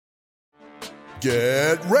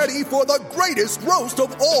Get ready for the greatest roast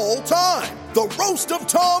of all time, the Roast of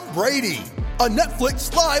Tom Brady, a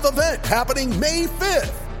Netflix live event happening May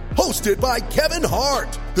 5th. Hosted by Kevin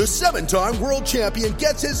Hart, the 7-time world champion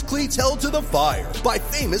gets his cleats held to the fire by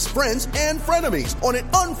famous friends and frenemies on an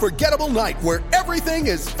unforgettable night where everything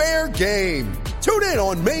is fair game. Tune in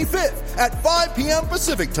on May 5th at 5 p.m.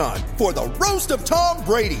 Pacific time for the Roast of Tom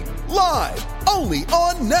Brady, live only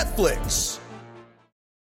on Netflix.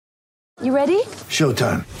 You ready?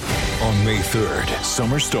 Showtime. On May 3rd,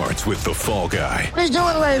 summer starts with The Fall Guy. Let's do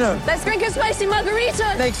it later. Let's drink a spicy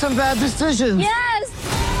margarita. Make some bad decisions.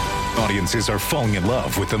 Yes. Audiences are falling in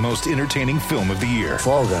love with the most entertaining film of the year.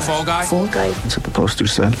 Fall Guy. Fall Guy? Fall Guy. That's what the poster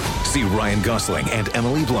said. See Ryan Gosling and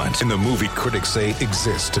Emily Blunt in the movie critics say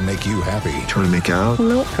exists to make you happy. Trying to make it out?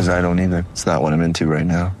 Nope. Because I don't either. It's not what I'm into right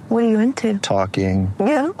now. What are you into? Talking.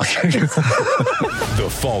 Yeah. The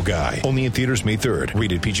Fall Guy. Only in theaters May 3rd.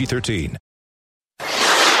 Rated PG-13.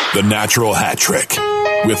 The Natural Hat Trick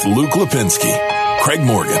with Luke Lipinski, Craig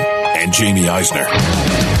Morgan, and Jamie Eisner.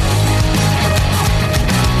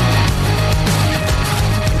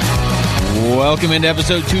 Welcome into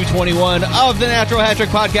episode 221 of the Natural Hat Trick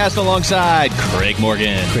podcast alongside Craig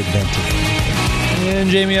Morgan. Craig Benton. And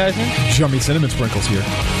Jamie Eisner. Jummy Cinnamon Sprinkles here.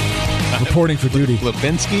 Reporting for duty.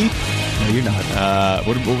 Lipinski. No, you're not.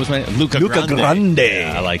 What was my... Luca Grande.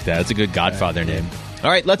 Yeah, I like that. It's a good Godfather name. All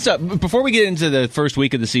right, let's... before we get into the first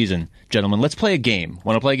week of the season, gentlemen, let's play a game.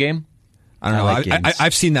 Want to play a game? I don't know. like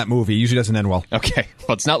I've seen that movie. It usually doesn't end well. Okay.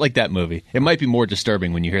 Well, it's not like that movie. It might be more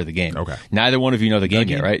disturbing when you hear the game. Okay. Neither one of you know the game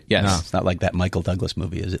yet, right? Yes. No. It's not like that Michael Douglas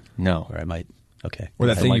movie, is it? No. Or I might. Okay. Or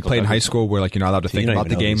that thing you Michael played in high Douglas. school where like you're not allowed to think don't about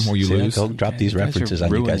the even know game this. or you See, lose. Don't drop these You guys are references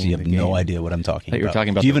on you guys. You have ruining the no game. idea what I'm talking I thought you were about. talking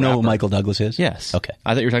about Do you even the know who rapper. Michael Douglas is? Yes. Okay.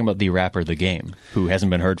 I thought you were talking about the rapper The Game, who hasn't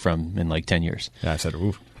been heard from in like 10 years. Yeah, I said,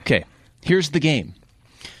 ooh. Okay. Here's the game.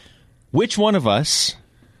 Which one of us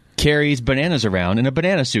carries bananas around in a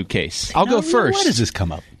banana suitcase? I'll go first. Why does this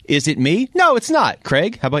come up? Is it me? No, it's not.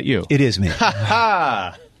 Craig, how about you? It is me.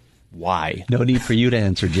 Ha! Why? No need for you to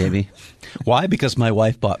answer, Jamie. Why? Because my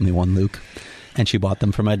wife bought me one, Luke. And she bought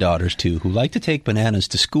them for my daughters, too, who like to take bananas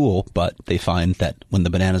to school, but they find that when the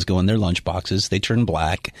bananas go in their lunch boxes, they turn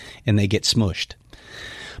black and they get smushed.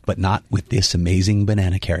 But not with this amazing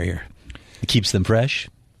banana carrier. It keeps them fresh,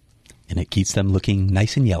 and it keeps them looking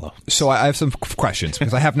nice and yellow. So I have some questions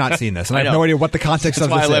because I have not seen this, and I have know. no idea what the context That's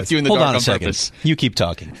of why this I left is. you in the Hold dark on a on second. purpose. You keep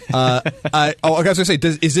talking. I was going to say,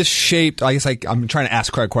 is this shaped? I guess I'm trying to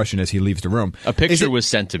ask Craig a question as he leaves the room. A picture was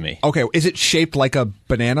sent to me. Okay, is it shaped like a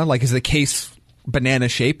banana? Like, is the case banana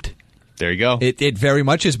shaped? There you go. It very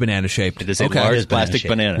much is banana shaped. It is a okay. large It is plastic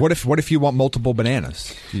banana-shaped. banana. What if you want multiple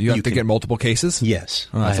bananas? You have to get multiple cases? Yes.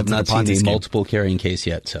 Oh, I that have sounds like not a Ponzi seen a scheme. multiple carrying case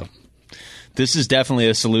yet, so... This is definitely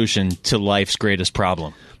a solution to life's greatest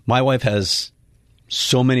problem. My wife has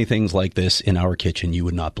so many things like this in our kitchen you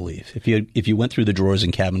would not believe. If you went through the drawers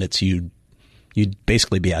and cabinets, you'd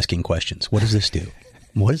basically be asking questions. What does this do?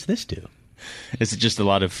 What does this do? Is it just a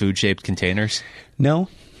lot of food-shaped containers? No.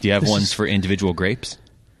 Do you have This ones is- for individual grapes?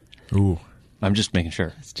 Ooh. I'm just making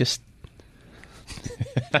sure. It's just...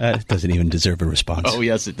 it doesn't even deserve a response. Oh,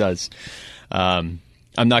 yes, it does.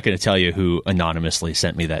 I'm not going to tell you who anonymously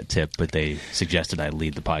sent me that tip, but they suggested I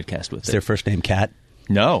lead the podcast with Is it. their first name Kat?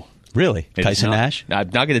 No. Really? It is Tyson not. Nash? I'm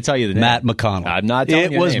not going to tell you the name. Matt McConnell. I'm not telling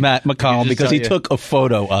It you the was name. Matt I can McConnell just because tell he you. took a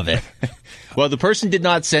photo of it. Well, the person did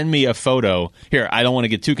not send me a photo. Here, I don't want to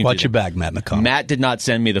get too confused. Watch your back, Matt McConnell. Matt did not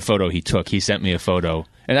send me the photo he took. He sent me a photo.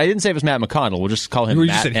 And I didn't say it was Matt McConnell. We'll just call him You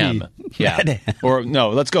just Matt said M. he. Yeah. Matt M. Or no,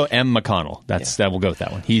 let's go M McConnell. That we'll go with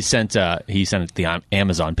that one. He sent the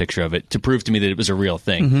Amazon picture of it to prove to me that it was a real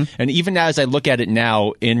thing. Mm-hmm. And even as I look at it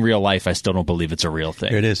now in real life, I still don't believe it's a real thing.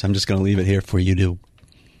 Here it is. I'm just going to leave it here for you to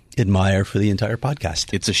admire for the entire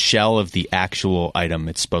podcast. It's a shell of the actual item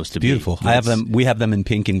it's supposed to Beautiful. be. I have them. We have them in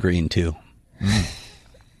pink and green too.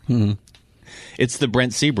 It's the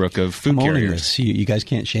Brent Seabrook of food I'm owning carriers. this. You guys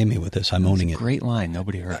can't shame me with this. I'm owning it. Great line.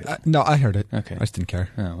 Nobody heard it. No, I heard it. Okay. I just didn't care.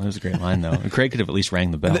 Oh, it was a great line, though. Craig could have at least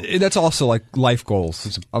rang the bell. That's also like life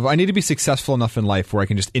goals. I need to be successful enough in life where I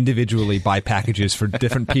can just individually buy packages for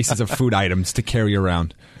different pieces of food items to carry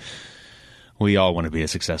around. We all want to be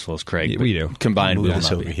as successful as Craig. Yeah, but we do. Combined, Move we will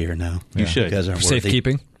this not over be. here now. You should. You guys aren't For worthy.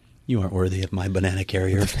 safekeeping? You aren't worthy of my banana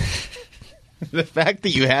carrier. The fact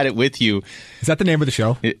that you had it with you, Is that the name of the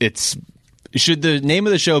show? it's... Should the name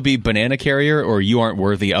of the show be Banana Carrier or You Aren't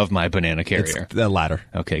Worthy of My Banana Carrier? It's the latter.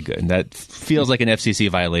 Okay, good. And that feels like an FCC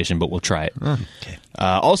violation, but we'll try it. Okay.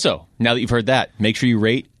 Also, now that you've heard that, make sure you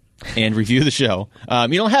rate and review the show. You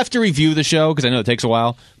don't have to review the show because I know it takes a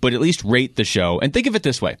while, but at least rate the show. And think of it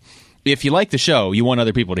this way. if you like the show, you want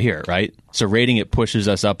other people to hear it, right? So rating it pushes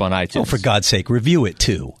us up on iTunes. Oh, for God's sake, review it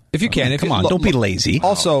too. If you can. Come on, don't be lazy.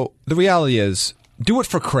 Also, the reality is, do it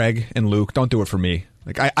for Craig and Luke. Don't do it for me.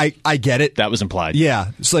 Like I get it. That was implied.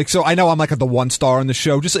 Yeah, it's like, so I know I'm like at the 1 star on the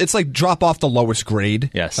show. Just it's like drop off the lowest grade.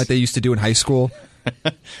 Yes, like they used to do in high school.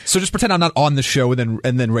 So just pretend I'm not on the show and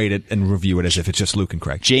then rate it and review it as if it's just Luke and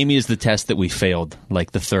Craig. Jamie is the test that we failed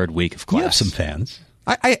like the 3rd week of class. You have some fans.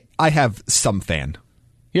 I have some fan.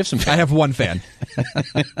 You have some fans. I have one fan.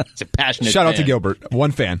 It's a passionate Shout out fan. to Gilbert.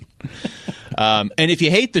 One fan. And if you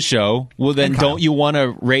hate the show, well, then don't you want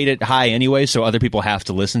to rate it high anyway so other people have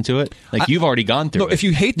to listen to it? Like, you've already gone through No, it. if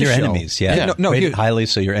you hate the Your show. enemies, yeah. No, Rate it highly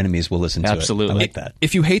so your enemies will listen to it. Absolutely. I like that.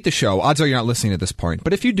 If you hate the show, odds are you're not listening at this point.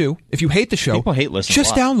 But if you do, if you hate the show, People hate listening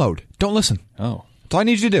just a lot. download. Don't listen. Oh. That's all I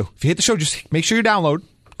need you to do. If you hate the show, just make sure you download.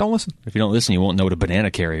 Don't listen. If you don't listen, you won't know what a banana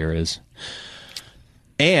carrier is.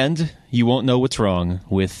 And you won't know what's wrong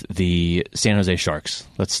with the San Jose Sharks.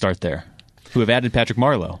 Let's start there. Who have added Patrick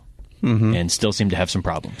Marleau and still seem to have some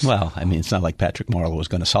problems. Well, I mean, it's not like Patrick Marleau was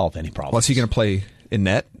going to solve any problems. Well, is he going to play in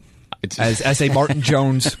net? As a Martin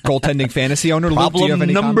Jones goaltending fantasy owner? Luke, do you have Problem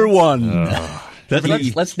any number comments?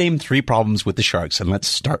 one. Let's name 3 problems with the Sharks, and let's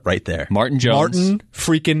start right there. Martin Jones. Martin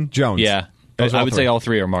freaking Jones. Yeah. Those are I all would three. say all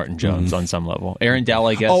 3 are Martin Jones on some level. Aaron Dell,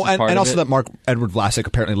 I guess, Oh, is part and of also it. that Mark Edward Vlasic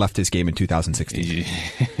apparently left his game in 2016.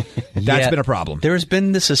 That's been a problem. There's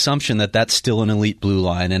been this assumption that that's still an elite blue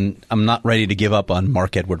line, and I'm not ready to give up on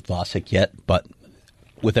Mark Edward Vlasic yet, but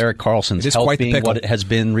with Erik Karlsson's It is health quite the being pickle. what it has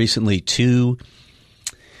been recently too,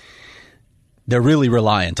 they're really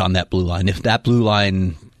reliant on that blue line. If that blue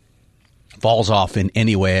line falls off in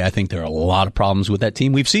any way, I think there are a lot of problems with that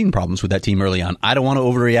team. We've seen problems with that team early on. I don't want to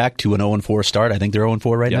overreact to an 0-4 start. I think they're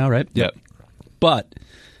 0-4 right now, right? Yep. But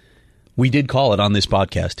we did call it on this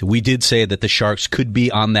podcast. We did say that the Sharks could be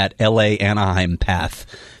on that LA-Anaheim path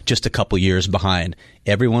just a couple years behind.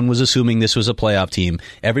 Everyone was assuming this was a playoff team.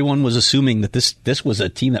 Everyone was assuming that this was a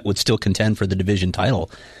team that would still contend for the division title.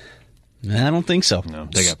 I don't think so. No,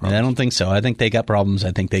 they got problems. I don't think so. I think they got problems.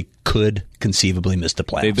 I think they could conceivably miss the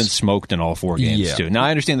playoffs. They've been smoked in all 4 games, Yeah. too. Now,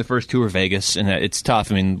 I understand the first 2 are Vegas, and it's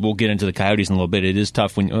tough. I mean, we'll get into the Coyotes in a little bit. It is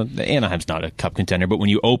tough when Anaheim's not a cup contender, but when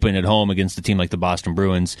you open at home against a team like the Boston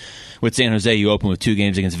Bruins, with San Jose, you open with 2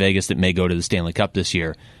 games against Vegas that may go to the Stanley Cup this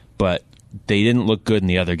year, but they didn't look good in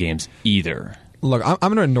the other games either. Look, I'm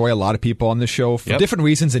going to annoy a lot of people on this show for different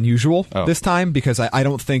reasons than usual this time, because I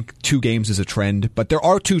don't think 2 games is a trend. But there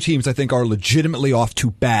are 2 teams I think are legitimately off to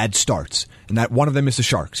bad starts, and that one of them is the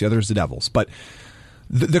Sharks, the other is the Devils. But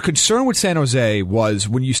the concern with San Jose was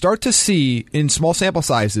when you start to see in small sample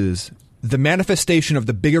sizes the manifestation of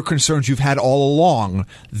the bigger concerns you've had all along,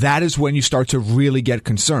 that is when you start to really get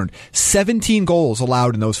concerned. 17 goals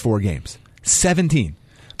allowed in those 4 games. 17.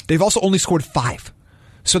 They've also only scored 5.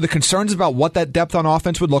 So the concerns about what that depth on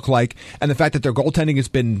offense would look like, and the fact that their goaltending has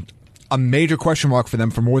been a major question mark for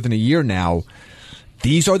them for more than a year now,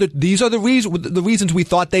 these are the reasons we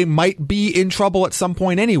thought they might be in trouble at some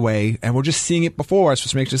point anyway, and we're just seeing it before us,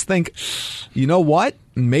 which makes us think, you know what?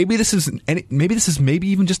 Maybe this is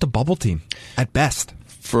even just a bubble team at best.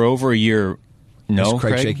 For over a year, no,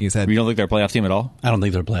 Craig shaking his head. You don't think they're a playoff team at all? I don't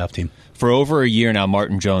think they're a playoff team. For over a year now,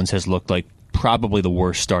 Martin Jones has looked like probably the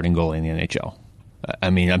worst starting goalie in the NHL.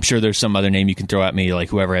 I mean, I'm sure there's some other name you can throw at me, like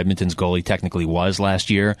whoever Edmonton's goalie technically was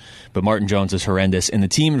last year, but Martin Jones is horrendous, and the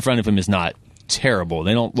team in front of him is not terrible.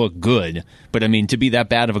 They don't look good, but I mean, to be that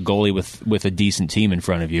bad of a goalie with a decent team in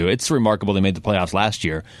front of you, it's remarkable they made the playoffs last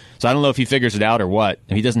year. So I don't know if he figures it out or what.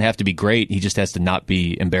 He doesn't have to be great. He just has to not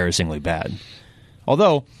be embarrassingly bad.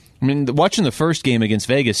 Although, I mean, watching the first game against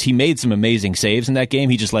Vegas, he made some amazing saves in that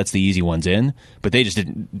game. He just lets the easy ones in, but they just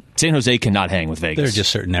didn't. San Jose cannot hang with Vegas. There are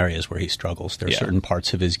just certain areas where he struggles. There are certain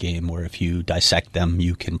parts of his game where if you dissect them,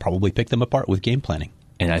 you can probably pick them apart with game planning.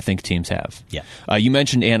 And I think teams have. Yeah. You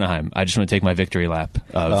mentioned Anaheim. I just want to take my victory lap.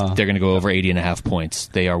 They're going to go over 80.5 points.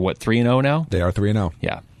 They are, 3-0 now? They are 3-0.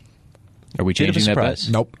 Yeah. Are we Bit of a changing that bet?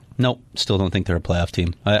 surprise. Nope. Still don't think they're a playoff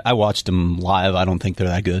team. I watched them live. I don't think they're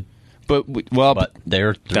that good. But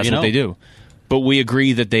they're 3-0. That's what they do. But we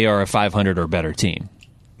agree that they are a 500 or better team.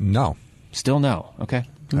 No. Still no. Okay.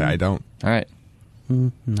 I don't. All right.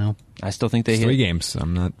 No. I still think they It's hit. 3 games.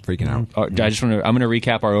 I'm not freaking out. I'm going to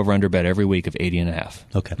recap our over-under bet every week of 80.5.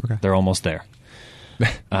 Okay. They're almost there.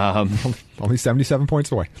 Only 77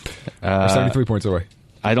 points away. Or 73 points away.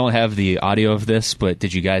 I don't have the audio of this, but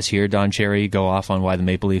did you guys hear Don Cherry go off on why the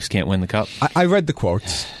Maple Leafs can't win the Cup? I read the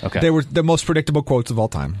quotes. Okay. They were the most predictable quotes of all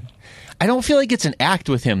time. I don't feel like it's an act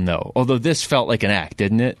with him, though. Although this felt like an act,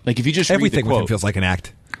 didn't it? Like if you just Everything read the with quote, him feels like an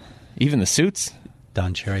act. even the suits.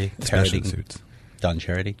 Don Cherry Especially parroting the suits. Don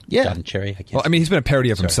Cherry? Yeah. Don Cherry? Well, I mean, he's been a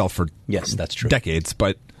parody of himself for yes, that's true. decades,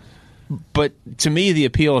 but to me, the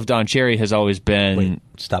appeal of Don Cherry has always been... Wait,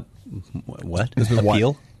 stop. What? what?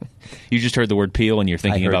 Appeal? You just heard the word peel and you're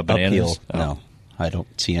thinking about bananas? Appeal. No, I don't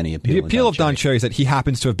see any appeal. the appeal of Don Cherry Cherry is that he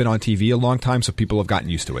happens to have been on TV a long time, so people have gotten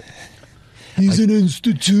used to it. He's an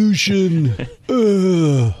institution.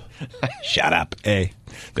 Shut up. Get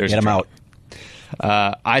him out.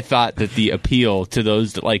 I thought that the appeal to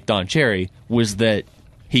those that like Don Cherry was that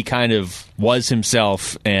he kind of was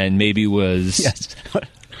himself and maybe was... Yes.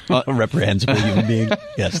 A reprehensible human being.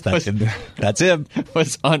 Yes, that's him. That's him.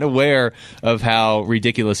 Was unaware of how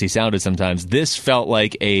ridiculous he sounded sometimes. This felt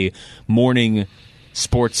like a morning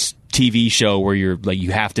sports TV show where you're like,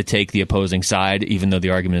 you have to take the opposing side, even though the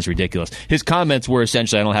argument is ridiculous. His comments were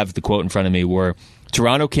essentially, I don't have the quote in front of me, were,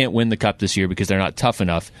 Toronto can't win the Cup this year because they're not tough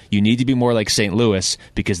enough. You need to be more like St. Louis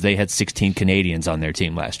because they had 16 Canadians on their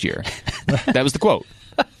team last year. That was the quote.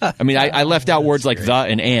 I mean, I left out words like the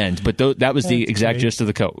and, but that was the exact gist of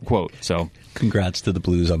the quote. So, congrats to the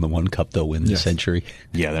Blues on the one cup they'll win this century.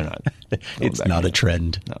 Yeah, they're not. It's not a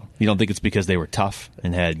trend. No, you don't think it's because they were tough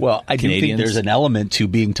and had Well, I Canadians? do think there's an element to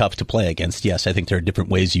being tough to play against. Yes, I think there are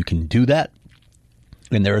different ways you can do that,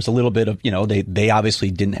 and there is a little bit of they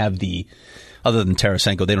obviously didn't have the. Other than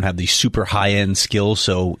Tarasenko, they don't have the super high-end skill,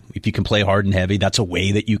 so if you can play hard and heavy, that's a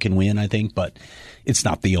way that you can win, I think, but it's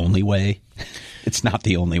not the only way. It's not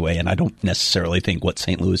the only way, and I don't necessarily think what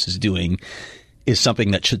St. Louis is doing is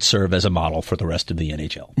something that should serve as a model for the rest of the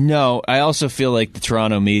NHL. No, I also feel like the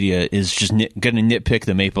Toronto media is just going to nitpick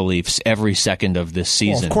the Maple Leafs every second of this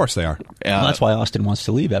season. Well, of course they are. Well, that's why Austin wants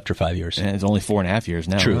to leave after 5 years. And it's only 4.5 years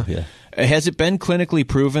now. True, huh? yeah. Has it been clinically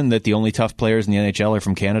proven that the only tough players in the NHL are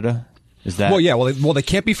from Canada? Is that... Well, yeah. Well, they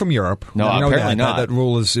can't be from Europe. No, apparently not. That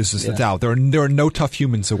rule is out. There are no tough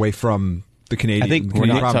humans away from the Canadian. I think we're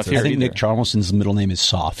not tough here. I think either. Nick Charleston's middle name is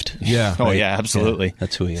Soft. Yeah. Oh, yeah, absolutely. Yeah,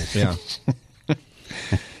 that's who he is. Yeah.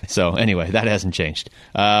 So anyway, that hasn't changed.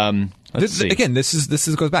 Let's see. Again,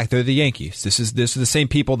 this goes back. They're the Yankees. This is the same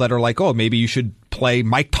people that are like, oh, maybe you should play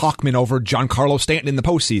Mike Tauchman over Giancarlo Stanton in the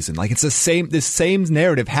postseason. Like it's the same. This same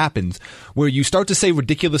narrative happens where you start to say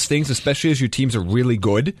ridiculous things, especially as your teams are really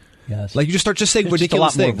good. Yes. Like you just start saying There's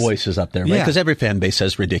ridiculous just a lot things. more voices up there, right? Because every fan base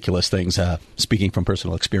says ridiculous things. Speaking from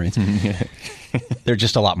personal experience, there are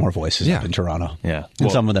just a lot more voices up in Toronto. Yeah,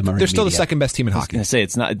 and some of them are. They're still the second best team in hockey. I was going to say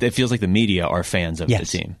it's not. It feels like the media are fans of the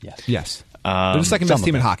team. Yes. They're the second best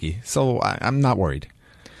team in hockey, so I'm not worried.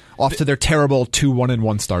 Off to their terrible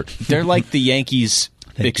 2-1-1 start. They're like the Yankees,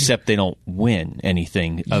 except they don't win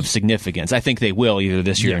anything of significance. I think they will either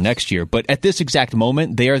this year or next year. But at this exact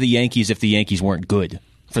moment, they are the Yankees if the Yankees weren't good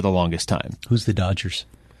for the longest time. Who's the Dodgers?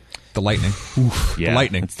 The Lightning. Yeah, the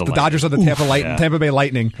Lightning. it's the Dodgers are the Tampa Bay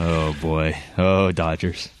Lightning. Oh, boy. Oh,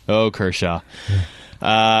 Dodgers. Oh, Kershaw.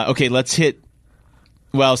 Okay, let's hit...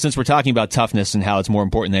 Well, since we're talking about toughness and how it's more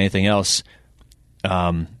important than anything else,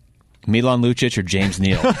 Milan Lucic or James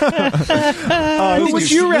Neal? Who would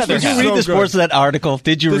you rather have? Did you read the Sportsnet article?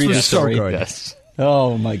 Did you read the story? So good. Yes.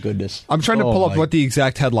 Oh, my goodness. I'm trying to pull up what the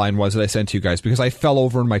exact headline was that I sent to you guys because I fell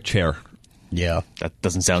over in my chair. Yeah. That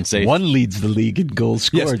doesn't sound safe. One leads the league in goals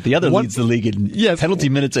scored. Yes. The other leads the league in penalty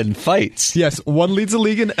minutes and fights. Yes, one leads the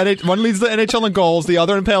league one leads the NHL in goals, the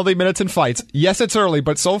other in penalty minutes and fights. Yes, it's early,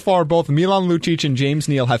 but so far both Milan Lucic and James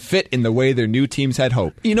Neal have fit in the way their new teams had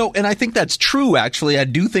hoped. And I think that's true, actually. I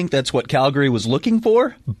do think that's what Calgary was looking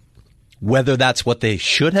for. Whether that's what they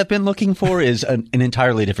should have been looking for is an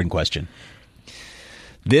entirely different question.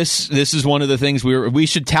 This is one of the things we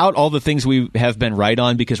should tout all the things we have been right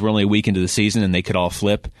on because we're only a week into the season and they could all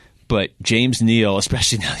flip. But James Neal,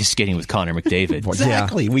 especially now he's skating with Connor McDavid.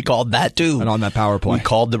 Exactly. We called that too. And on that power play. We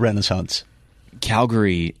called the Renaissance.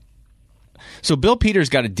 Calgary. So Bill Peters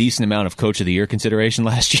got a decent amount of Coach of the Year consideration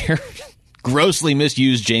last year. Grossly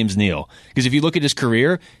misused James Neal. Because if you look at his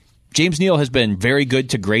career, James Neal has been very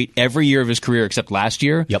good to great every year of his career except last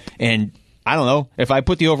year. Yep. And I don't know. If I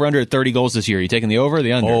put the over-under at 30 goals this year, are you taking the over or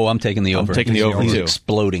the under? Oh, I'm taking the over. I'm taking the over, He's too.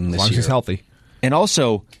 Exploding this As long as year. he's healthy. And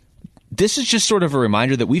also, this is just sort of a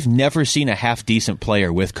reminder that we've never seen a half-decent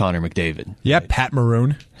player with Connor McDavid. Yeah, Pat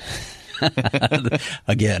Maroon.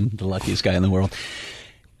 Again, the luckiest guy in the world.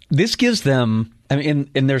 This gives them, I mean,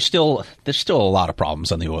 and there's still a lot of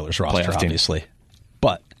problems on the Oilers roster, Playoff team. obviously.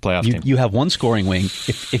 But Playoff team. you have one scoring wing.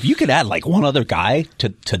 If you could add like one other guy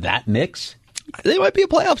to that mix, they might be a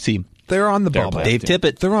playoff team. They're on the bubble. Dave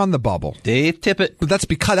Tippett. They're on the bubble. Dave Tippett. But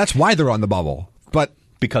that's why they're on the bubble. But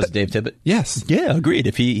because Dave Tippett? Yes. Yeah, agreed.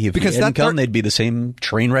 If he hadn't come, they'd be the same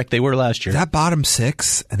train wreck they were last year. That bottom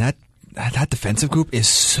six and that defensive group is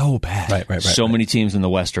so bad. Right. So many teams in the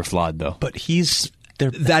West are flawed, though. But he's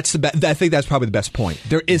That's I think that's probably the best point.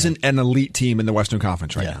 There isn't an elite team in the Western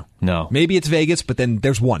Conference right now. No. Maybe it's Vegas, but then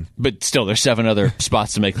there's one. But still, there's 7 other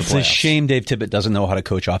spots to make the playoffs. It's a shame Dave Tippett doesn't know how to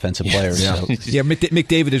coach offensive players. Yeah, So.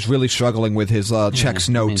 McDavid is really struggling with his checks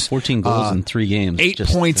notes. 14 goals in 3 games. 8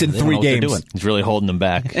 points in 3 games. He's really holding them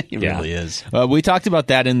back. He really is. We talked about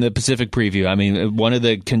that in the Pacific preview. I mean, one of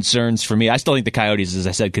the concerns for me, I still think the Coyotes, as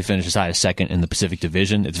I said, could finish as high as second in the Pacific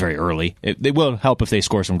Division. It's very early. They will help if they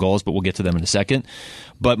score some goals, but we'll get to them in a second.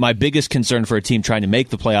 But my biggest concern for a team trying to make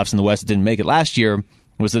the playoffs in the West that didn't make it last year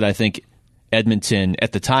was that I think Edmonton,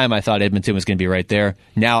 at the time, I thought Edmonton was going to be right there.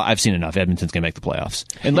 Now I've seen enough. Edmonton's going to make the playoffs.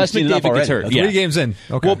 Unless McDavid gets hurt. 3 games in.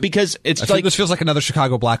 Okay. Well, because it's like... This feels like another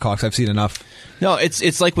Chicago Blackhawks. I've seen enough. No,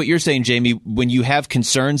 it's like what you're saying, Jamie. When you have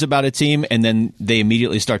concerns about a team and then they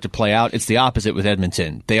immediately start to play out, it's the opposite with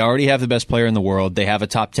Edmonton. They already have the best player in the world. They have a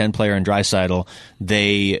top 10 player in Draisaitl.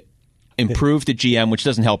 They improved the GM, which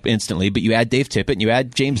doesn't help instantly, but you add Dave Tippett and you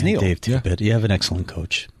add James Neal. Dave Tippett, you have an excellent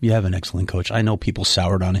coach. I know people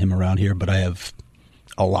soured on him around here, but I have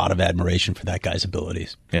a lot of admiration for that guy's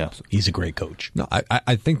abilities. Yeah. He's a great coach. No,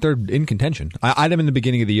 I think they're in contention. I had him in the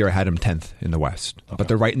beginning of the year. I had him 10th in the West. Okay. But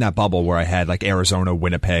they're right in that bubble where I had like Arizona,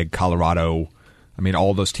 Winnipeg, Colorado. I mean,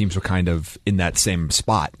 all those teams were kind of in that same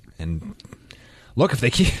spot. And look, if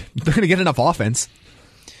they're going to get enough offense.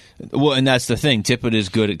 Well, and that's the thing. Tippett is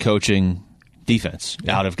good at coaching defense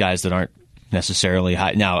out of guys that aren't necessarily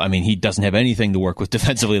high. Now, I mean, he doesn't have anything to work with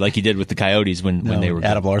defensively like he did with the Coyotes when they were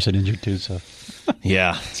Adam Larson injured too, so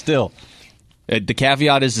yeah. Still, the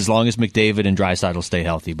caveat is as long as McDavid and Draisaitl stay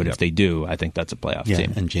healthy, but if they do, I think that's a playoff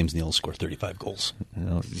team. And James Neal will score 35 goals.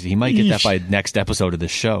 He might get that by next episode of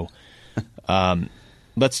this show.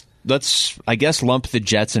 Let's I guess lump the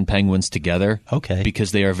Jets and Penguins together. Okay.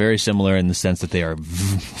 Because they are very similar in the sense that they are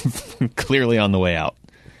clearly on the way out.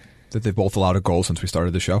 That they've both allowed a goal since we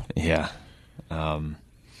started the show. Yeah.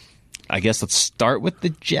 I guess let's start with the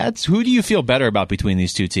Jets. Who do you feel better about between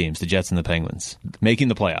these two teams, the Jets and the Penguins, making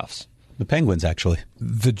the playoffs? The Penguins, actually.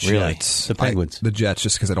 The Jets. Really? The Penguins. The Jets,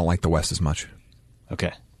 just because I don't like the West as much.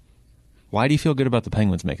 Okay. Why do you feel good about the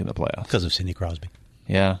Penguins making the playoffs? Because of Sidney Crosby.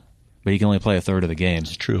 Yeah, but he can only play a third of the games.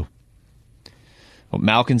 It's true. Well,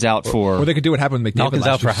 Malkin's out for... Or they could do what happened with McDavid. Malkin's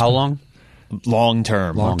out for how long? Long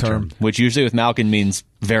term. Long term. Which usually with Malkin means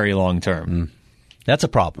very long term. That's a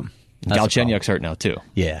problem. Galchenyuk's hurt now, too.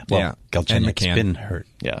 Yeah. Well, Galchenyuk's been hurt.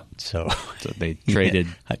 Yeah. So they traded...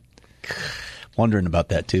 Wondering about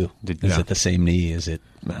that, too. Is it the same knee? Is it...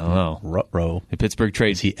 I don't know. Ruh-roh. The Pittsburgh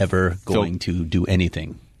trade... Is he ever going to do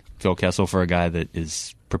anything? Phil Kessel for a guy that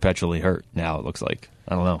is perpetually hurt now, it looks like.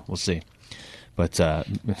 I don't know. We'll see. But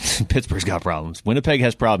Pittsburgh's got problems. Winnipeg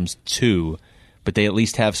has problems, too, but they at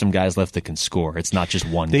least have some guys left that can score. It's not just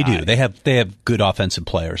one guy. They do. They have good offensive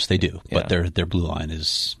players. They do. Yeah. But their blue line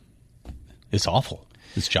is awful.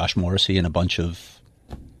 It's Josh Morrissey and a bunch of...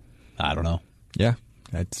 I don't know. Yeah.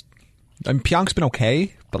 Pionk's been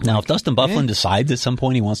okay. But now, if Dustin Byfuglien decides at some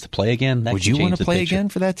point he wants to play again, that would you want to play again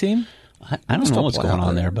for that team? I don't know what's going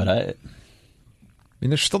on there, but I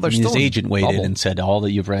mean, his agent waited and said, "All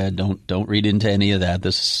that you've read, don't read into any of that.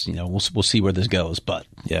 This, we'll see where this goes." But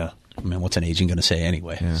yeah, I mean, what's an agent going to say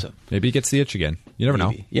anyway? Yeah. So maybe he gets the itch again. You never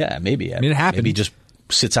know. Yeah, maybe. I mean, it happens. Maybe he just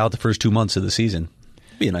sits out the first 2 months of the season.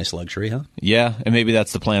 Be a nice luxury, huh? Yeah, and maybe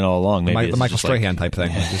that's the plan all along. Maybe the Michael Strahan type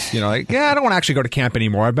thing. Just, I don't want to actually go to camp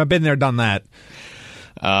anymore. I've been there, done that.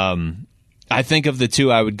 I think of the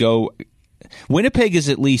two, I would go. Winnipeg is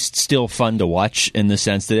at least still fun to watch in the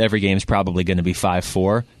sense that every game is probably going to be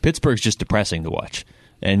 5-4. Pittsburgh's just depressing to watch.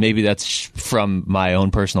 And maybe that's from my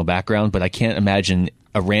own personal background, but I can't imagine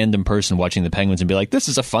a random person watching the Penguins and be like, this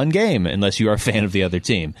is a fun game, unless you are a fan of the other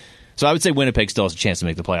team. So I would say Winnipeg still has a chance to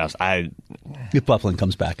make the playoffs. If Byfuglien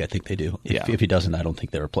comes back, I think they do. If he doesn't, I don't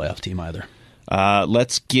think they're a playoff team either.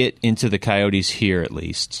 Let's get into the Coyotes here at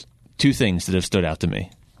least. 2 things that have stood out to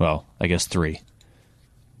me. Well, I guess 3.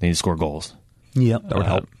 They need to score goals. Yep, that would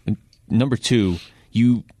help. Number 2,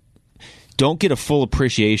 you don't get a full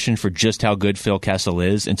appreciation for just how good Phil Kessel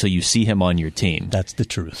is until you see him on your team. That's the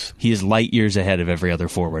truth. He is light years ahead of every other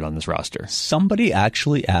forward on this roster. Somebody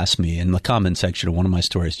actually asked me in the comment section of one of my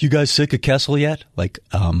stories, "You guys sick of Kessel yet?" Like,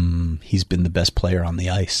 he's been the best player on the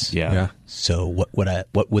ice. Yeah. So what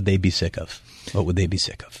would they be sick of? What would they be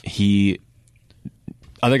sick of?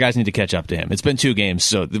 Other guys need to catch up to him. It's been 2 games,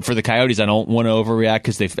 so for the Coyotes, I don't want to overreact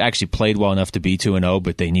because they've actually played well enough to be 2-0,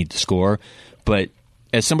 but they need to score. But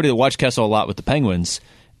as somebody that watched Kessel a lot with the Penguins,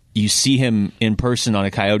 you see him in person on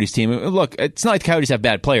a Coyotes team. Look, it's not like the Coyotes have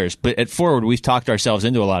bad players, but at forward, we've talked ourselves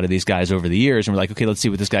into a lot of these guys over the years, and we're like, okay, let's see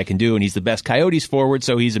what this guy can do, and he's the best Coyotes forward,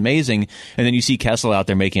 so he's amazing. And then you see Kessel out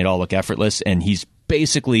there making it all look effortless, and he's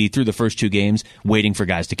basically through the first 2 games waiting for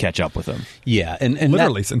guys to catch up with him. Yeah, and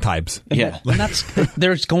literally sometimes. Yeah, and that's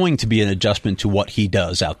there's going to be an adjustment to what he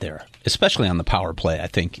does out there, especially on the power play. I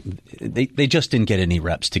think they just didn't get any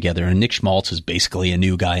reps together, and Nick Schmaltz is basically a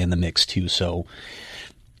new guy in the mix too. So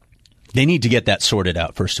they need to get that sorted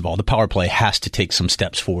out. First of all, the power play has to take some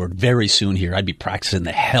steps forward very soon here. I'd be practicing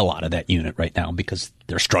the hell out of that unit right now because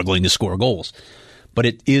they're struggling to score goals. But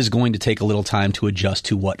it is going to take a little time to adjust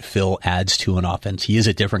to what Phil adds to an offense. He is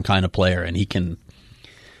a different kind of player, and he can,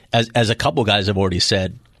 as a couple guys have already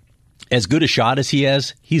said, as good a shot as he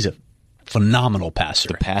has, he's a phenomenal passer.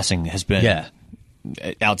 The passing has been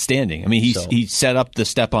outstanding. I mean, he set up the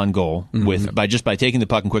step on goal by taking the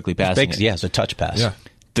puck and quickly passing it. Yeah, it's a touch pass. Yeah.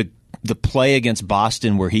 The play against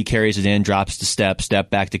Boston where he carries it in, drops the step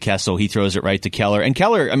back to Kessel, he throws it right to Keller. And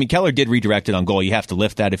Keller did redirect it on goal. You have to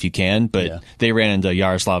lift that if you can, but they ran into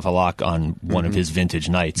Yaroslav Halak on one of his vintage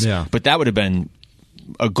nights. Yeah. But that would have been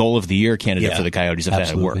a goal of the year candidate for the Coyotes if that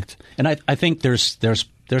had worked. And I think there's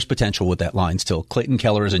potential with that line still. Clayton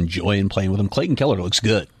Keller is enjoying playing with him. Clayton Keller looks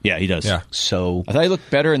good. Yeah, he does. Yeah. So I thought he looked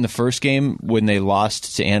better in the first game when they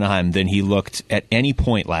lost to Anaheim than he looked at any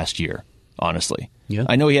point last year, honestly. Yeah.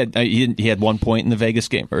 I know he had 1 point in the Vegas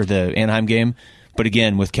game or the Anaheim game, but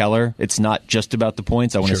again with Keller, it's not just about the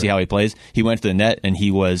points. I want to see how he plays. He went to the net and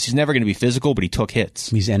he's never going to be physical, but he took hits.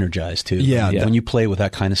 He's energized too. Yeah. When you play with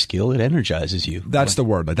that kind of skill, it energizes you. That's the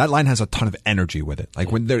word. But that line has a ton of energy with it. Like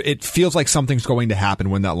when it feels like something's going to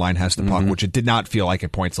happen when that line has the puck, which it did not feel like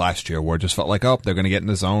at points last year, where it just felt like, they're going to get in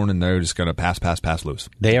the zone and they're just going to pass loose.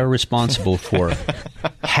 They are responsible for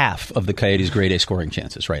half of the Coyotes' grade A scoring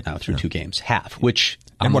chances right now through 2 games. Half, which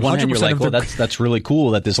on one hand you're like, well, that's really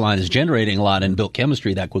cool that this line is generating a lot and built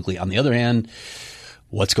chemistry that quickly. On the other hand,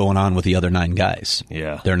 what's going on with the other 9 guys?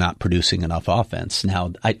 Yeah. They're not producing enough offense.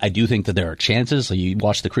 Now, I do think that there are chances. You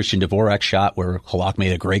watch the Christian Dvorak shot where Halak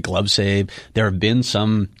made a great glove save. There have been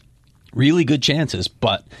some really good chances,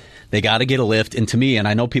 but they got to get a lift. And to me, and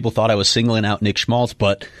I know people thought I was singling out Nick Schmaltz,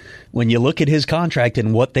 but when you look at his contract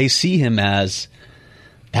and what they see him as,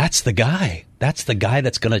 that's the guy. That's the guy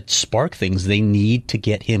that's going to spark things. They need to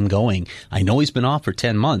get him going. I know he's been off for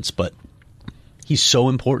 10 months, but he's so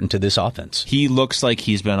important to this offense. He looks like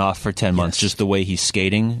he's been off for 10 months, just the way he's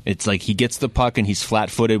skating. It's like he gets the puck and he's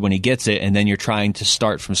flat-footed when he gets it, and then you're trying to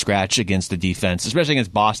start from scratch against the defense, especially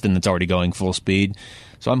against Boston that's already going full speed.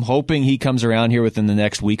 So I'm hoping he comes around here within the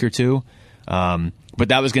next week or two. But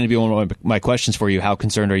that was going to be one of my questions for you. How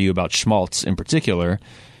concerned are you about Schmaltz in particular?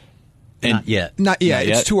 And Not yet. Not yet.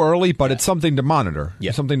 It's too early, but it's something to monitor.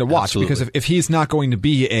 Yeah. Something to watch. Absolutely. Because if he's not going to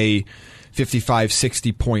be a 55,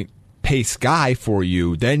 60 point pace guy for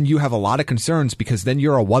you, then you have a lot of concerns because then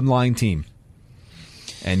you're a one-line team.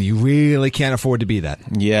 And you really can't afford to be that.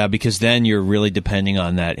 Yeah, because then you're really depending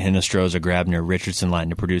on that Hinostroza, Grabner, Richardson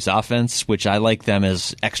line to produce offense, which I like them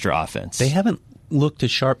as extra offense. They haven't looked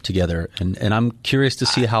as sharp together, and I'm curious to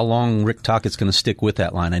see how long Rick Tocchet's going to stick with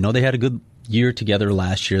that line. I know they had a good year together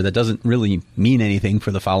last year. That doesn't really mean anything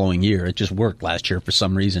for the following year. It just worked last year for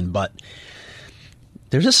some reason. But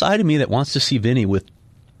there's a side of me that wants to see Vinny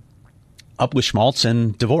up with Schmaltz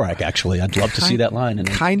and Dvorak, actually. I'd love to see that line.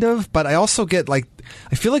 Kind of, but I also get I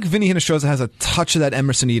feel like Vinny Hinostroza has a touch of that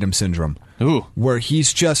Emerson Edom syndrome. Ooh. Where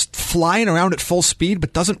he's just flying around at full speed,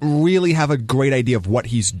 but doesn't really have a great idea of what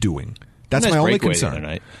he's doing. That's my only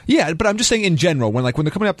concern. Yeah, but I'm just saying in general, when they're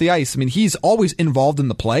coming up the ice, I mean, he's always involved in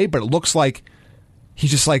the play, but it looks like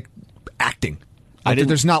he's just acting.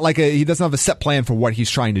 There's not he doesn't have a set plan for what he's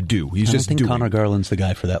trying to do. He's just doing. I think Connor Garland's the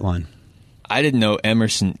guy for that line. I didn't know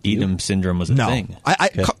Emerson Edom syndrome was a thing.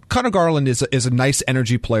 Connor Garland is a nice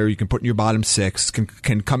energy player you can put in your bottom 6,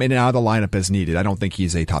 can come in and out of the lineup as needed. I don't think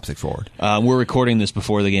he's a top 6 forward. We're recording this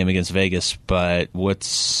before the game against Vegas, but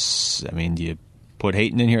do you put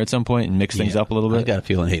Hayton in here at some point and mix things up a little bit? I've got a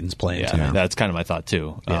feeling Hayton's playing too. That's kind of my thought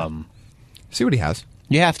too. Yeah. See what he has.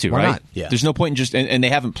 You have to, Why right? not? Yeah. There's no point in just and they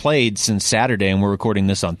haven't played since Saturday, and we're recording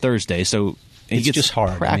this on Thursday, so it's just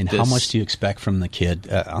hard. Practice. I mean, how much do you expect from the kid?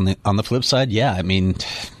 On the flip side,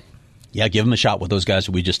 give him a shot with those guys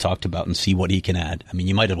that we just talked about and see what he can add. I mean,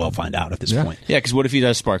 you might as well find out at this point. Yeah, because what if he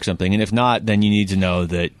does spark something? And if not, then you need to know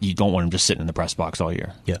that you don't want him just sitting in the press box all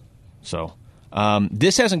year. Yeah. So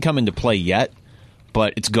this hasn't come into play yet,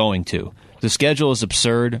 but it's going to. The schedule is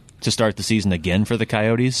absurd to start the season again for the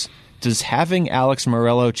Coyotes. Does having Alex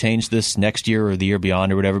Morello change this next year or the year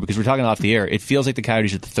beyond or whatever? Because we're talking off the air, it feels like the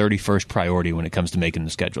Coyotes are the 31st priority when it comes to making the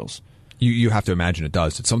schedules. You have to imagine it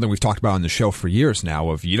does. It's something we've talked about on the show for years now.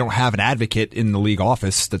 Of you don't have an advocate in the league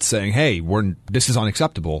office that's saying, "Hey, this is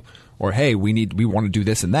unacceptable," or hey, we want to do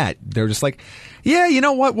this and that. They're just like, yeah, you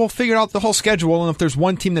know what? We'll figure out the whole schedule, and if there's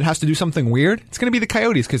one team that has to do something weird, it's going to be the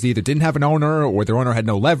Coyotes because they either didn't have an owner, or their owner had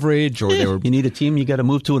no leverage, or they were. You need a team, you got to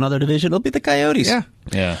move to another division. It'll be the Coyotes.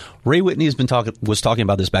 Yeah. Ray Whitney was talking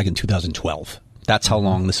about this back in 2012. That's how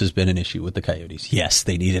long this has been an issue with the Coyotes. Yes,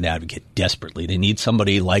 they need an advocate desperately. They need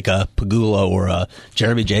somebody like a Pegula or a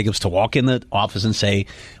Jeremy Jacobs to walk in the office and say,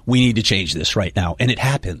 we need to change this right now. And it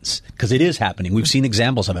happens, because it is happening. We've seen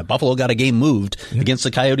examples of it. Buffalo got a game moved against the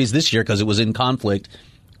Coyotes this year because it was in conflict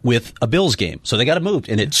with a Bills game. So they got it moved,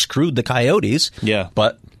 and it screwed the Coyotes. Yeah.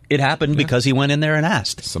 But it happened because he went in there and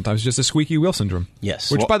asked. Sometimes just a squeaky wheel syndrome.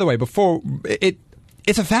 Yes. Which, by the way, before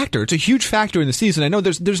it's a factor. It's a huge factor in the season. I know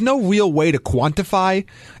there's no real way to quantify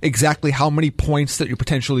exactly how many points that you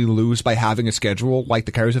potentially lose by having a schedule like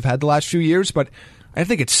the Coyotes have had the last few years, but I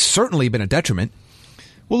think it's certainly been a detriment.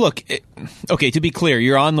 Well, look, okay, to be clear,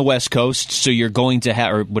 you're on the West Coast, so you're going to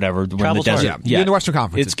have, or whatever, we're in the desert. Yeah, you're in the Western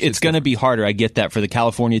Conference. It's going to be harder. I get that for the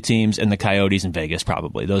California teams and the Coyotes in Vegas,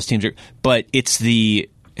 probably. Those teams are, but it's the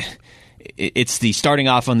starting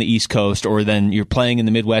off on the East Coast, or then you're playing in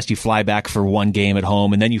the Midwest, you fly back for one game at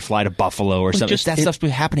home, and then you fly to Buffalo or something. That stuff's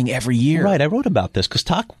been happening every year. Right, I wrote about this because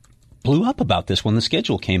talk blew up about this when the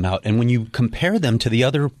schedule came out. And when you compare them to the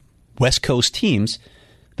other West Coast teams,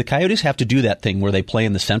 the Coyotes have to do that thing where they play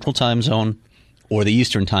in the Central Time Zone or the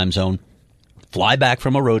Eastern Time Zone, fly back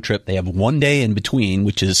from a road trip. They have one day in between,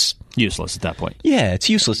 which is useless at that point. Yeah, it's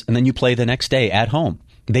useless. And then you play the next day at home.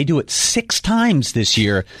 They do it 6 times this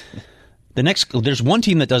year. There's one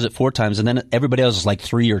team that does it 4 times, and then everybody else is like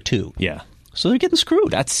 3 or 2. Yeah. So they're getting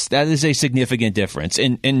screwed. That is a significant difference.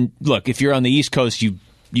 And look, if you're on the East Coast, you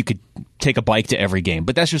could take a bike to every game,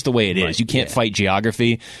 but that's just the way it is. Right. You can't fight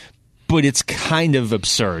geography, but it's kind of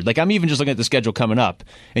absurd. Like, I'm even just looking at the schedule coming up,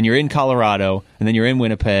 and you're in Colorado, and then you're in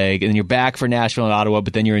Winnipeg, and then you're back for Nashville and Ottawa,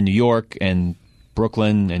 but then you're in New York and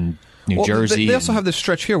Brooklyn and New Jersey. They also have this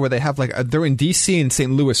stretch here where they have they're in D.C. and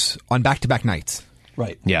St. Louis on back-to-back nights.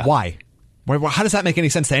 Right. Yeah. Why? How does that make any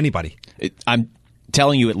sense to anybody? I'm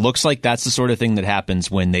telling you, it looks like that's the sort of thing that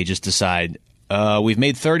happens when they just decide, we've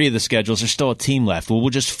made 30 of the schedules, there's still a team left. Well, we'll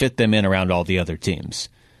just fit them in around all the other teams.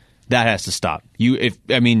 That has to stop.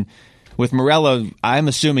 With Morello, I'm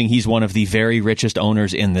assuming he's one of the very richest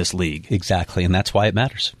owners in this league. Exactly, and that's why it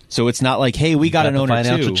matters. So it's not like, hey, we got an owner too.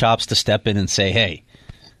 Financial chops to step in and say, hey,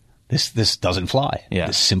 this doesn't fly. Yeah.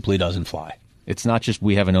 This simply doesn't fly. It's not just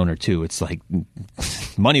we have an owner too. It's like,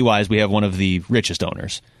 money-wise, we have one of the richest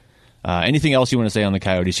owners. Anything else you want to say on the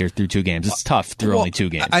Coyotes here through 2 games? It's tough through only 2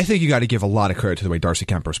 games. I think you got to give a lot of credit to the way Darcy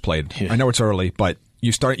Kemper's played. Yeah. I know it's early, but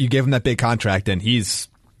you gave him that big contract, and he's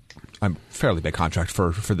a fairly big contract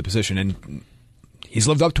for the position, and he's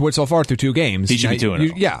lived up to it so far through 2 games. He should be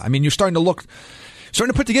 2-0. Yeah, I mean, you're starting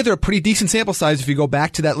to put together a pretty decent sample size. If you go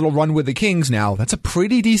back to that little run with the Kings now, that's a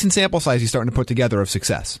pretty decent sample size he's starting to put together of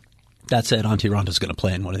success. That said, Antti Ranta's going to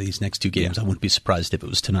play in one of these next 2 games. I wouldn't be surprised if it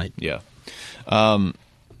was tonight. Yeah.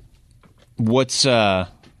 What's from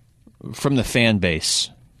the fan base?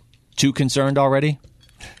 Too concerned already?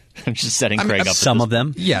 I'm just setting Craig up. Some of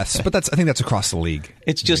them, yes, but I think that's across the league.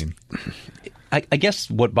 It's just, I guess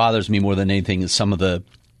what bothers me more than anything is some of the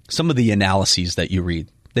analyses that you read.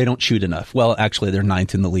 They don't shoot enough. Well, actually, they're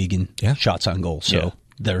 9th in the league in shots on goal, so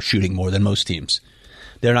they're shooting more than most teams.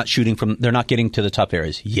 They're not getting to the tough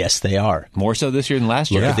areas. Yes, they are. More so this year than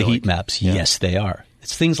last year. Look at the heat maps. Yeah. Yes, they are.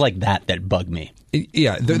 It's things like that bug me.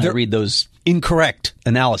 Yeah. I read those incorrect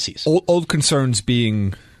analyses. Old concerns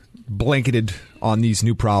being blanketed on these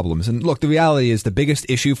new problems. And look, the reality is the biggest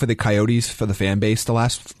issue for the Coyotes, for the fan base the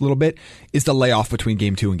last little bit, is the layoff between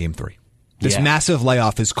Game 2 and Game 3. This massive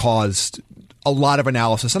layoff has caused a lot of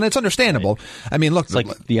analysis, and it's understandable. Right. I mean, look, it's like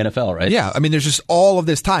the NFL, right? Yeah, I mean, there's just all of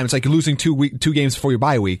this time. It's like you're losing 2 games before your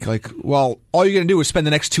bye week. Like, well, all you're going to do is spend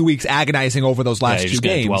the next 2 weeks agonizing over those last 2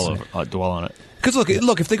 games. Dwell on it. Because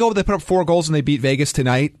look, if they put up 4 goals and they beat Vegas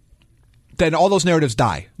tonight, then all those narratives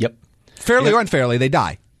die. Yep, fairly or unfairly, they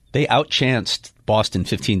die. They outchanced Boston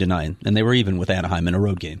 15-9, and they were even with Anaheim in a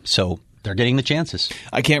road game. So they're getting the chances.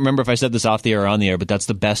 I can't remember if I said this off the air or on the air, but that's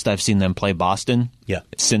the best I've seen them play Boston. Yeah,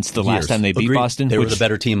 since the last time they beat Boston. They were the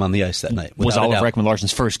better team on the ice that night. Was Oliver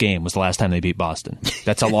Ekman-Larsson's first game was the last time they beat Boston.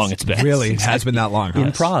 That's how long it's been. Really, it has been that long.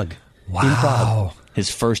 In Prague. Wow. In Prague. His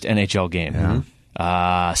first NHL game. Yeah.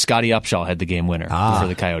 Scotty Upshall had the game winner for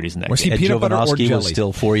the Coyotes in that was game. Was he peanut butter or jelly? Was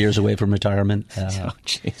still 4 years away from retirement.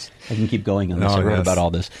 Jeez. I can keep going on this. I wrote about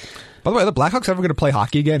all this. By the way, are the Blackhawks ever going to play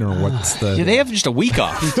hockey again, or what's the? Yeah, they have just a week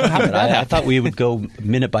off. I thought we would go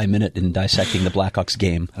minute by minute in dissecting the Blackhawks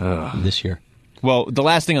game this year. Well, the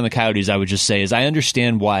last thing on the Coyotes I would just say is I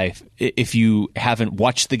understand why, if you haven't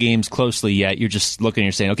watched the games closely yet, you're just looking and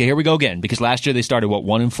you're saying, okay, here we go again. Because last year they started,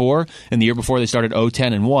 1-4? And the year before they started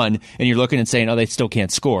 0-10-1. And you're looking and saying, oh, they still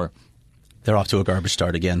can't score. They're off to a garbage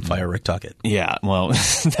start again. Fire Rick Tuckett. Yeah, well,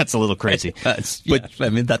 that's a little crazy. That's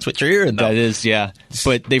what you're hearing, though. That is, yeah.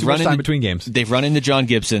 But they've run time between games. They've run into John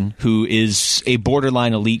Gibson, who is a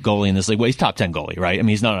borderline elite goalie in this league. Well, he's top 10 goalie, right? I mean,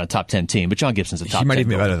 he's not on a top 10 team, but John Gibson's a top 10 He might even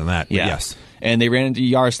be goalie. better than that, Yeah. yes. And they ran into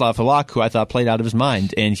Yaroslav Halak, who I thought played out of his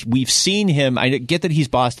mind. And we've seen him, I get that he's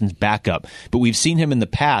Boston's backup, but we've seen him in the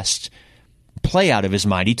past play out of his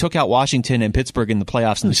mind. He took out Washington and Pittsburgh in the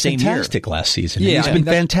playoffs in the same year. Fantastic last season. Yeah, He's been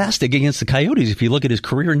fantastic against the Coyotes if you look at his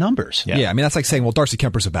career numbers. Yeah, I mean, that's like saying, well, Darcy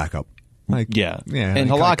Kemper's a backup. Yeah. And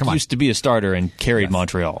come Halak on. used to be a starter and carried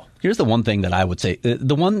Montreal. Here's the one thing that I would say.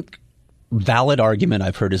 The one valid argument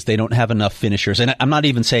I've heard is they don't have enough finishers. And I'm not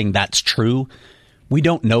even saying that's true. We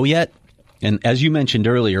don't know yet. And as you mentioned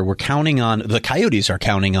earlier, the Coyotes are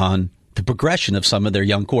counting on the progression of some of their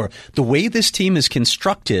young core. The way this team is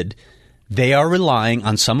constructed, they are relying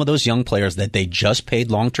on some of those young players that they just paid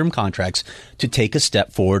long-term contracts to take a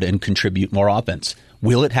step forward and contribute more offense.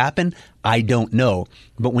 Will it happen? I don't know.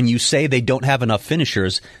 But when you say they don't have enough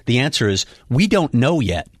finishers, the answer is we don't know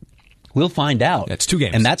yet. We'll find out. It's 2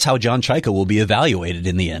 games. And that's how John Chaika will be evaluated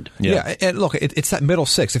in the end. Yeah, and look, it's that middle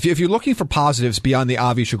six. If you're looking for positives beyond the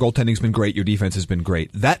obvious, your goaltending's been great, your defense has been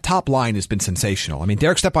great. That top line has been sensational. I mean,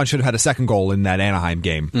 Derek Stepan should have had a second goal in that Anaheim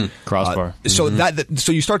game. Crossbar. So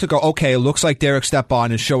so you start to go, okay, it looks like Derek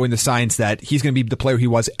Stepan is showing the signs that he's going to be the player he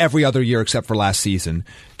was every other year except for last season.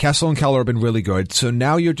 Kessel and Keller have been really good. So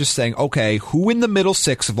now you're just saying, okay, who in the middle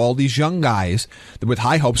six of all these young guys with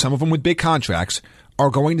high hopes, some of them with big contracts, are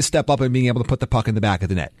going to step up and being able to put the puck in the back of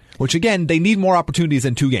the net. Which, again, they need more opportunities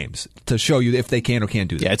than 2 games to show you if they can or can't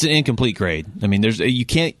do that. Yeah, it's an incomplete grade. I mean,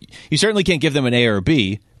 you certainly can't give them an A or a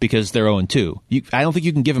B because they're 0-2. I don't think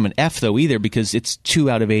you can give them an F, though, either, because it's 2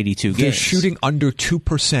 out of 82 games. They're shooting under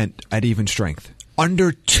 2% at even strength.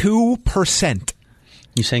 Under 2%.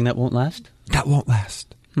 You saying that won't last? That won't last.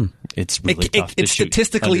 It's really tough to It's shoot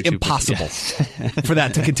statistically under 2%. impossible Yes. for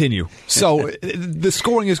that to continue. So the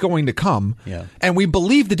scoring is going to come. Yeah. And we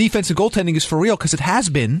believe the defensive goaltending is for real because it has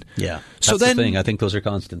been. Yeah. So That's then, the thing. I think those are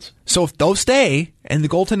constants. So if those stay and the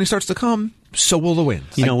goaltending starts to come, so will the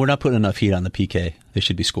wins. We're not putting enough heat on the PK. They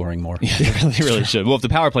should be scoring more. Yeah, they really should. Well, if the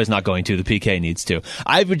power play is not going to, the PK needs to.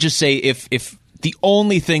 I would just say if the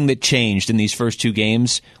only thing that changed in these first 2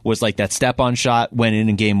 games was like that step-on shot went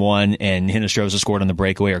in game 1 and Hinostroza scored on the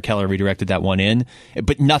breakaway or Keller redirected that one in.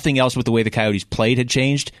 But nothing else with the way the Coyotes played had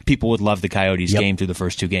changed. People would love the Coyotes game through the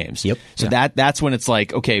first 2 games. Yep. So that's when it's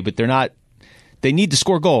like, okay, but they need to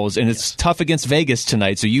score goals, and it's tough against Vegas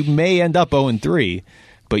tonight, so you may end up 0-3.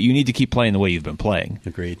 But you need to keep playing the way you've been playing.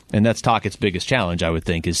 Agreed. And that's Tockett's biggest challenge, I would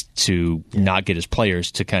think, is to not get his players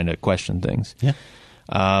to kind of question things. Yeah.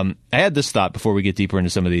 I had this thought before we get deeper into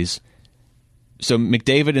some of these. So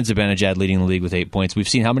McDavid and Zibanejad leading the league with 8 points. We've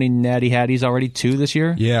seen how many Natty Hatties already? 2 this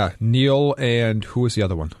year? Yeah. Neil and who was the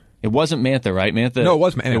other one? It wasn't Mantha, right? Mantha? No, it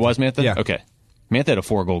was Mantha. It was Mantha? Yeah. Okay. Mantha had a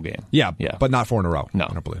 4-goal game. Yeah, Yeah. but not 4 in a row. No.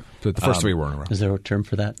 I don't believe. The first 3 were in a row. Is there a term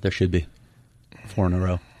for that? There should be. 4 in a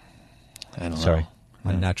row. I don't know. Sorry.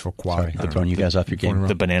 Unnatural quad. Sorry for throwing you guys off your game.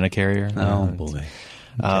 The banana carrier? Oh, boy.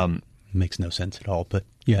 Makes no sense at all, but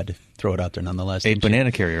you had to throw it out there nonetheless. A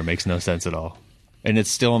banana carrier makes no sense at all. And it's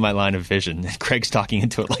still in my line of vision. Craig's talking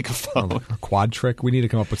into it like a phone. A quad trick? We need to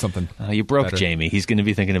come up with something. You broke better. Jamie. He's going to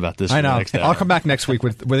be thinking about this I for the know. next hour. I'll come back next week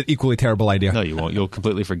with an equally terrible idea. No, you won't. You'll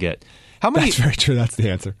completely forget. How many? That's very true. That's the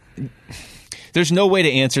answer. There's no way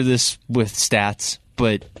to answer this with stats,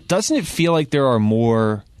 but doesn't it feel like there are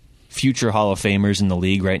more future Hall of Famers in the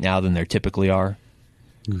league right now than there typically are?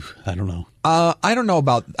 I don't know. I don't know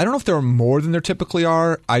if there are more than there typically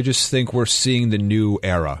are. I just think we're seeing the new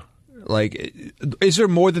era. Like, is there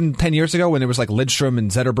more than 10 years ago when there was like Lidstrom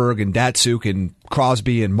and Zetterberg and Datsuk and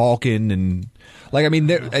Crosby and Malkin and like, I mean,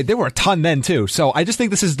 there were a ton then too. So I just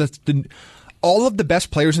think this is all of the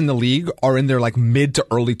best players in the league are in their like mid to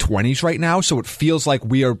early 20s right now. So it feels like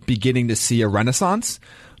we are beginning to see a renaissance.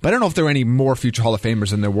 But I don't know if there are any more future Hall of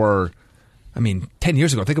Famers than there were. I mean, 10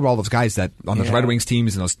 years ago, think of all those guys that on those Red Wings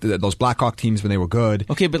teams and those Blackhawk teams when they were good.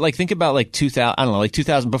 Okay, but like think about like 2000, I don't know, like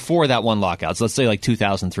 2000 before that one lockout. So let's say like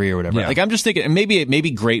 2003 or whatever. Yeah. Like I'm just thinking, and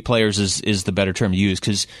maybe great players is the better term to use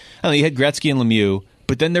because I don't know, you had Gretzky and Lemieux,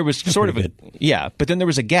 but then there was sort of but then there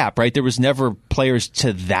was a gap, right? There was never players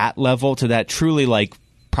to that level, to that truly like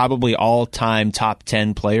probably all-time top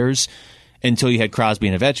 10 players. until you had Crosby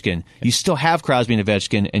and Ovechkin. You still have Crosby and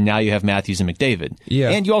Ovechkin, and now you have Matthews and McDavid. Yeah.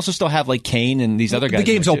 And you also still have like Kane and these other guys. The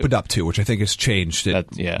game's opened up too, which I think has changed it.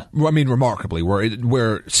 Yeah. I mean, remarkably,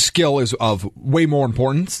 where skill is of way more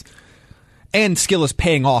importance, and skill is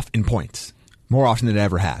paying off in points more often than it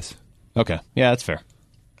ever has. Okay. Yeah, that's fair.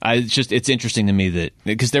 It's interesting to me that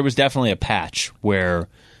because there was definitely a patch where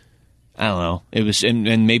I don't know, it was,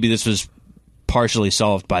 and maybe this was partially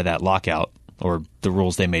solved by that lockout or the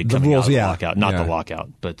rules they made coming out of the lockout, not the lockout,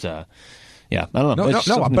 but I don't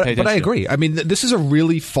know. But I agree. I mean, this is a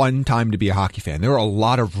really fun time to be a hockey fan. There are a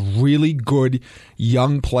lot of really good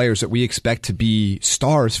young players that we expect to be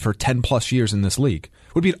stars for 10 plus years in this league.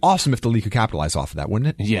 It would be awesome if the league could capitalize off of that,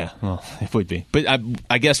 wouldn't it? Yeah, well, it would be. But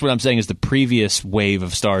I guess what I'm saying is the previous wave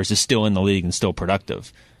of stars is still in the league and still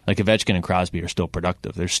productive. Like Ovechkin and Crosby are still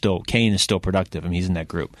productive. Kane is still productive. I mean, he's in that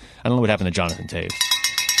group. I don't know what happened to Jonathan Toews.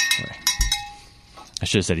 Sorry. I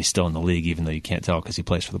should have said he's still in the league, even though you can't tell because he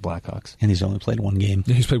plays for the Blackhawks. And he's only played one game.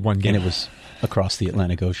 He's played one game. And it was across the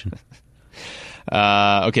Atlantic Ocean.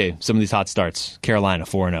 Okay, some of these hot starts. Carolina,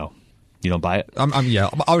 4-0. You don't buy it?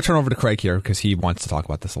 I'll turn over to Craig here because he wants to talk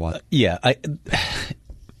about this a lot.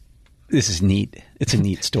 This is neat. It's a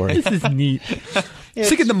neat story. This is neat.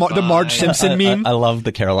 It's like the Marge Simpson meme. I love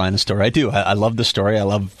the Carolina story. I do. I love the story. I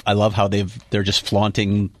love how they're just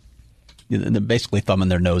flaunting. They're basically thumbing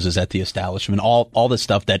their noses at the establishment. All the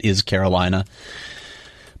stuff that is Carolina.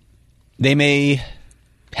 They may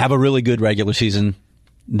have a really good regular season.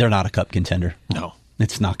 They're not a cup contender. No,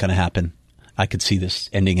 it's not going to happen. I could see this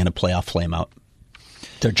ending in a playoff flameout.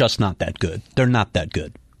 They're just not that good. They're not that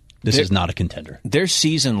good. This is not a contender. Their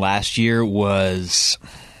season last year was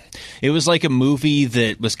like a movie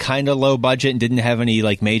that was kind of low budget and didn't have any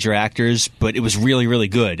like major actors, but it was really, really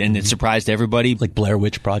good, and it surprised everybody. Like Blair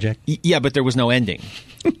Witch Project? Yeah, but there was no ending.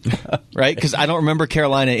 Right? Because I don't remember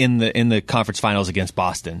Carolina in the conference finals against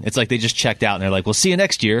Boston. It's like they just checked out and they're like, we'll see you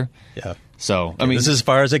next year. Yeah. So, I mean, this is as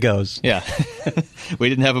far as it goes. Yeah. We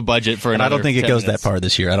didn't have a budget for another I don't think it 10 goes minutes. that far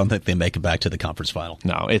this year. I don't think they make it back to the conference final.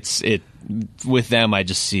 No, with them, I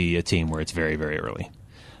just see a team where it's very, very early.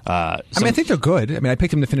 I think they're good. I mean, I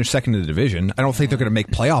picked them to finish second in the division. I don't think they're going to make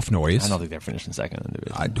playoff noise. I don't think they're finishing second in the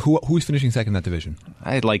division. Who's finishing second in that division?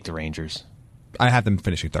 I like the Rangers. I have them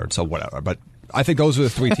finishing third, so whatever. But I think those are the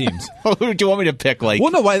three teams. Who do you want me to pick? Like, well,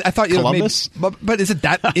 no, I thought you Columbus. But is it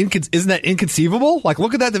that isn't that inconceivable? Like,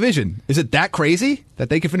 look at that division. Is it that crazy that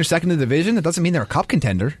they can finish second in the division? It doesn't mean they're a cup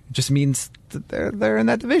contender. It just means that they're in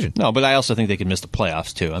that division. No, but I also think they could miss the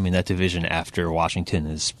playoffs too. I mean, that division after Washington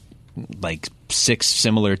is like 6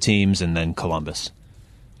 similar teams and then Columbus.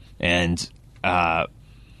 And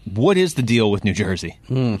what is the deal with New Jersey?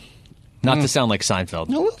 Not to sound like Seinfeld.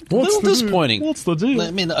 A little disappointing. What's the deal?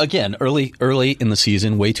 I mean, again, early in the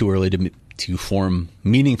season, way too early to form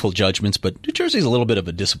meaningful judgments, but New Jersey's a little bit of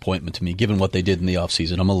a disappointment to me, given what they did in the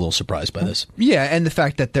offseason. I'm a little surprised by this. Yeah, and the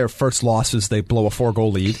fact that their first loss is they blow a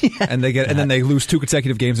 4-goal lead, and then they lose 2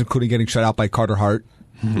 consecutive games, including getting shut out by Carter Hart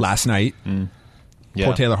last night. Yeah.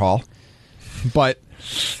 Poor Taylor Hall. But,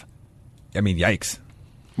 I mean, yikes.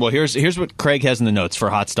 Well, here's what Craig has in the notes for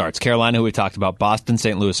hot starts. Carolina, who we talked about, Boston,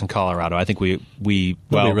 St. Louis, and Colorado. I think we'll be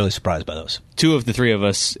really surprised by those. 2 of the 3 of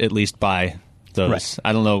us at least buy those. Right.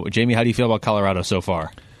 I don't know. Jamie, how do you feel about Colorado so far?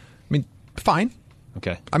 I mean, fine.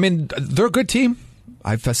 Okay. I mean, they're a good team.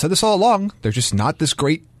 I've said this all along. They're just not this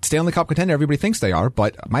great Stanley Cup contender everybody thinks they are,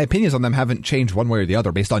 but my opinions on them haven't changed one way or the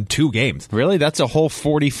other based on 2 games. Really? That's a whole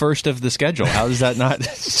 41st of the schedule. How does that not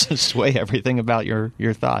sway everything about your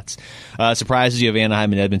thoughts? Surprises, you have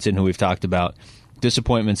Anaheim and Edmonton, who we've talked about.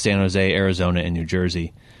 Disappointments, San Jose, Arizona, and New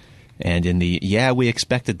Jersey. And in the, we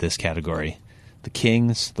expected this category, the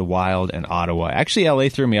Kings, the Wild, and Ottawa. Actually, LA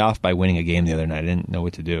threw me off by winning a game the other night. I didn't know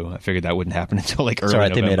what to do. I figured that wouldn't happen until like early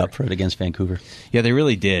November. They made up for it against Vancouver. Yeah, they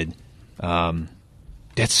really did.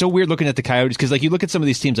 That's so weird looking at the Coyotes because, like, you look at some of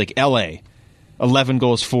these teams like L.A., 11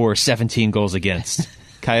 goals for, 17 goals against.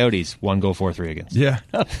 Coyotes, 1 goal for, 3 against. Yeah.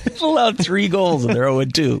 They've allowed 3 goals and they're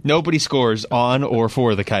 0-2. Nobody scores on or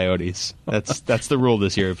for the Coyotes. That's the rule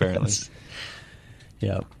this year, apparently.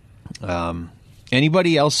 Yeah.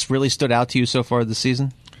 Anybody else really stood out to you so far this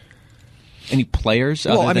season? Any players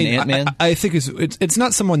other than Ant-Man? I think it's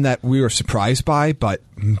not someone that we were surprised by, but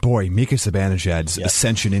boy, Mika Zibanejad's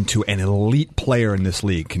ascension into an elite player in this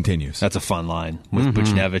league continues. That's a fun line with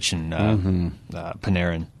Buchnevich and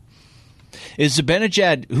Panarin. Is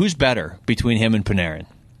Zibanejad, who's better between him and Panarin?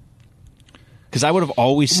 Because I would have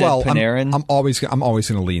always said Panarin. I'm always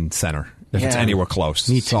going to lean center if it's anywhere close.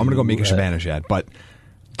 So I'm going to go Mika Zibanejad, but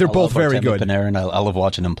they're both very good. Panarin, I love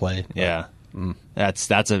watching him play. Yeah.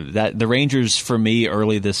 The Rangers for me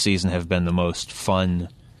early this season have been the most fun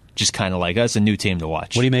just kind of like us, a new team to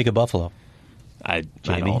watch. What do you make of Buffalo? I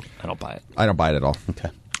don't buy it. I don't buy it at all. Okay.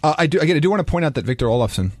 I do want to point out that Victor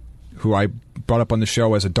Olofsson, who I brought up on the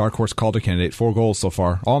show as a dark horse Calder candidate, 4 goals so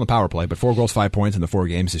far, all in the power play, but 4 goals, 5 points in the 4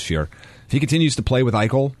 games this year. If he continues to play with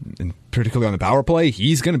Eichel, and particularly on the power play,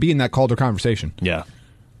 he's going to be in that Calder conversation. Yeah.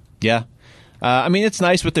 Yeah. I mean, it's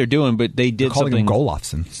nice what they're doing, but they did calling something. Him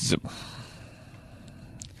Golofsson.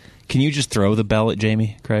 Can you just throw the bell at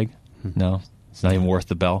Jamie, Craig? No, it's not even worth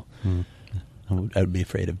the bell. I would be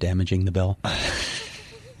afraid of damaging the bell.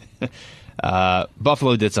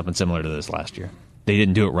 Buffalo did something similar to this last year. They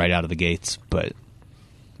didn't do it right out of the gates, but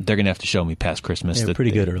they're going to have to show me past Christmas. They were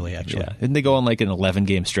pretty good early, actually. Yeah. Didn't they go on like an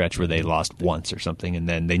 11-game stretch where they lost once or something, and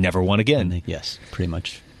then they never won again? Yes, pretty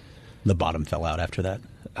much. The bottom fell out after that.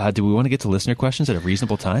 Do we want to get to listener questions at a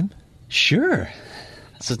reasonable time? Sure.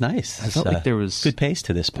 This is nice. I felt like there was good pace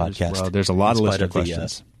to this podcast. Well, there's a lot of listener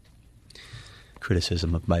questions.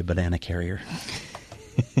 Criticism of my banana carrier.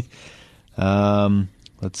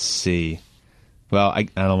 Let's see. Well, I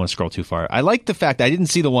don't want to scroll too far. I like the fact I didn't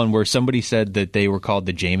see the one where somebody said that they were called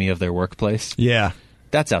the Jamie of their workplace. Yeah.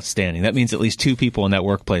 That's outstanding. That means at least 2 people in that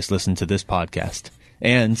workplace listen to this podcast.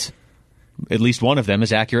 And at least one of them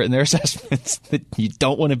is accurate in their assessments that you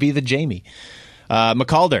don't want to be the Jamie.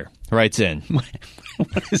 McCalder writes in.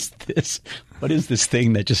 What is this? What is this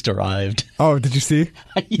thing that just arrived? Oh, did you see?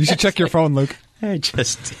 Yes, you should check your phone, Luke. I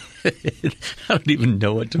don't even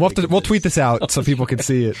know what to We'll tweet this out so people can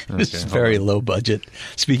see it. This is very low budget.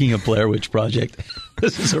 Speaking of Blair Witch Project,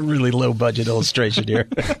 this is a really low budget illustration here.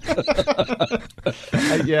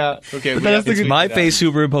 Yeah. Okay. It's my face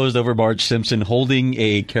superimposed over Marge Simpson holding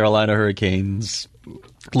a Carolina Hurricanes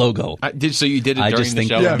logo. So you did it during the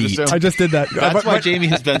show? Yeah, I just did that. That's why Jamie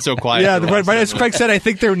has been so quiet. Yeah, right as Craig said, I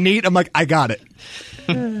think they're neat. I'm like, I got it.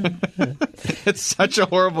 It's such a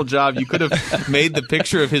horrible job. You could have made the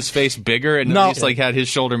picture of his face bigger and at least had his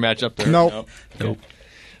shoulder match up there. Nope.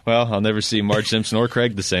 Well, I'll never see Marge Simpson or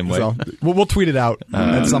Craig the same way. So, we'll tweet it out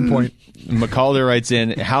at some point. McCalder writes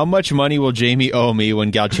in, how much money will Jamie owe me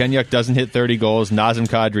when Galchenyuk doesn't hit 30 goals, Nazem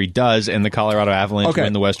Kadri does, and the Colorado Avalanche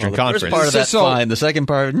win the Western Conference? The first part of that's fine. The second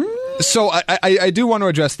part... So I do want to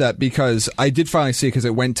address that because I did finally see it because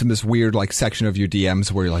it went to this weird section of your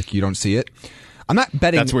DMs where you don't see it. I'm not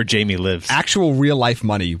betting. That's where Jamie lives. Actual real life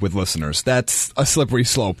money with listeners. That's a slippery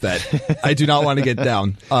slope that I do not want to get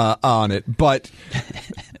down on it. But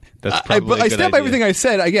that's probably I stand by everything I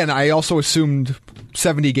said. Again, I also assumed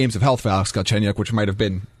 70 games of health for Alex Galchenyuk, which might have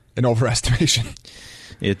been an overestimation.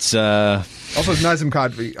 It's also Nazem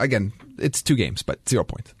Kadri. Again, it's 2 games, but 0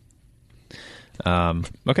 points.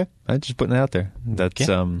 Okay, I'm just putting it out there. That's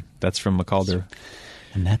from McCalder.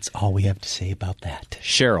 And that's all we have to say about that.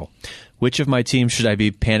 Cheryl, which of my teams should I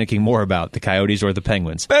be panicking more about, the Coyotes or the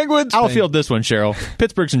Penguins? Penguins! I'll field this one, Cheryl.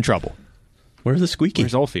 Pittsburgh's in trouble. Where's the squeaky?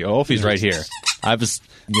 Where's Ulfie? Oh, Ulfie's right here. I'll just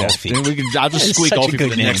squeak Ulfie for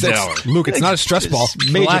the next hour. Luke, it's not a stress ball.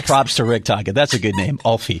 Major props to Rick Tocchet. That's a good name.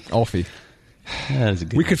 Ulfie. That is a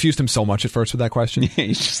good We name. confused him so much at first with that question.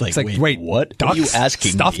 He's just like, wait, what? Ducks? What are you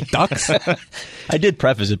asking Stuffed me? ducks? I did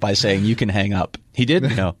preface it by saying you can hang up. He did?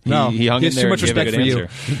 No. He hung in there. Too much and gave a respect good for you.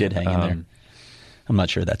 answer. He did hang in there. I'm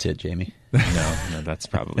not sure that's it, Jamie. No, that's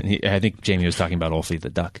probably... I think Jamie was talking about Ulfie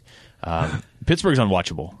the duck. Pittsburgh's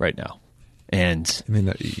unwatchable right now. And so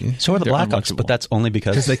are the Blackhawks, but that's only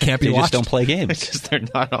because they can't be they watched. just don't play games. Because they're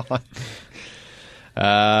not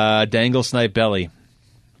on. Dangle Snipe Belly.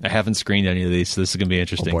 I haven't screened any of these, so this is going to be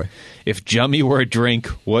interesting. Oh boy. If Jummy were a drink,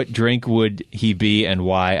 what drink would he be and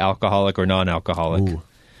why? Alcoholic or non-alcoholic? Ooh.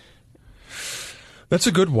 That's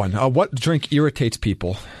a good one. What drink irritates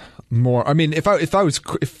people more? I mean, if it was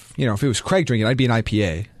Craig drinking, I'd be an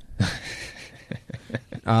IPA.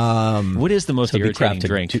 What is the most irritating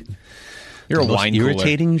drink? You're a wine cooler.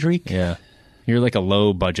 Irritating drink? Yeah. You're like a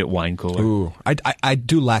low budget wine cooler. Ooh, I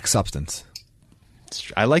do lack substance.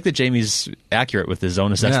 I like that Jamie's accurate with his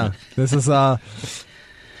own assessment. Yeah, this is I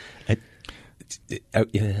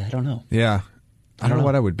don't know. Yeah, I don't know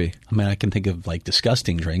what I would be. I mean, I can think of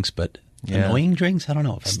disgusting drinks, but annoying drinks. I don't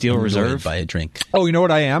know. If Steel I'm Reserve by a drink. Oh, you know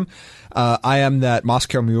what I am? I am that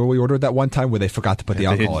Moscow Mule we ordered that one time where they forgot to put the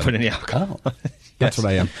alcohol They didn't put in. any alcohol. Oh. That's what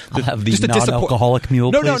I am. I'll have the Just a non-alcoholic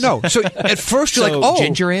mule, No, please. no. So at first you're like, oh.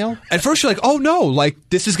 Ginger ale? At first you're like, oh no,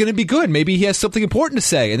 this is going to be good. Maybe he has something important to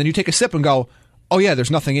say. And then you take a sip and go, oh yeah,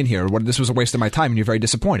 there's nothing in here. This was a waste of my time, and you're very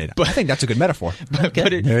disappointed. But I think that's a good metaphor.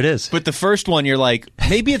 Okay, there it is. But the first one, you're like,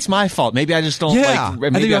 maybe it's my fault. Maybe I just don't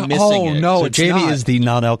maybe I'm missing it. No, So it's Jamie not. is the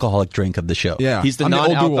non-alcoholic drink of the show. Yeah. He's the I'm the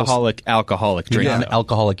old non-alcoholic drink. You're an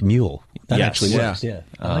alcoholic mule. That Yes. actually works. Yeah.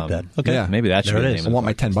 I like that. Okay. Yeah. Maybe that should be the name I of want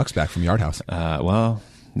the my $10 back from Yard House. Well,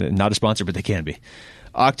 not a sponsor, but they can be.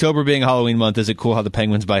 October being Halloween month, is it cool how the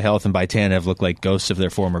Penguins by health and by tan have looked like ghosts of their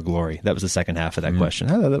former glory? That was the second half of that question.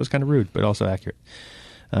 I thought that was kind of rude, but also accurate.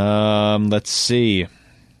 Let's see.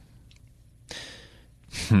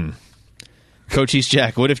 Coach East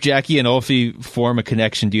Jack, what if Jackie and Ulfie form a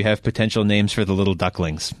connection? Do you have potential names for the little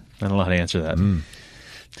ducklings? I don't know how to answer that.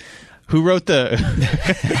 Who wrote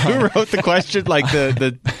the question? Like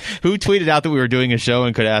who tweeted out that we were doing a show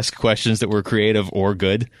and could ask questions that were creative or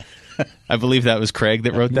good? I believe that was Craig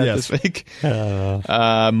that wrote that this week.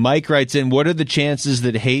 Mike writes in, what are the chances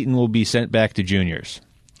that Hayton will be sent back to juniors?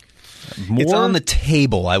 It's on the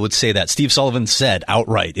table. I would say that. Steve Sullivan said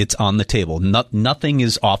outright, it's on the table. Nothing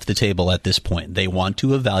is off the table at this point. They want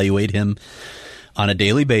to evaluate him on a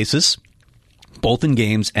daily basis, both in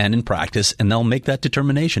games and in practice, and they'll make that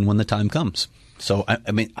determination when the time comes. So,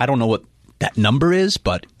 I mean, I don't know what that number is,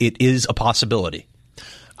 but it is a possibility.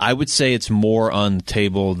 I would say it's more on the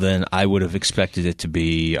table than I would have expected it to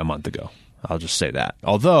be a month ago. I'll just say that.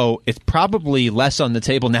 Although it's probably less on the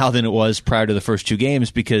table now than it was prior to the first two games,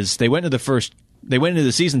 because they went into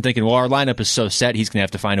the season thinking, well, our lineup is so set, he's going to have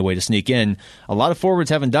to find a way to sneak in. A lot of forwards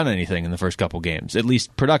haven't done anything in the first couple games, at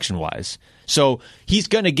least production-wise. So he's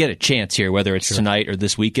going to get a chance here, whether it's tonight or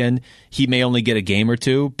this weekend. He may only get a game or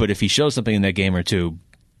two, but if he shows something in that game or two,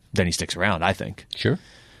 then he sticks around, I think. Sure.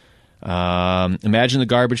 Imagine the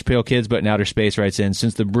garbage pail kids, but in outer space writes in,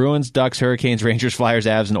 since the Bruins, Ducks, Hurricanes, Rangers, Flyers,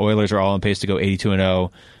 Avs, and Oilers are all on pace to go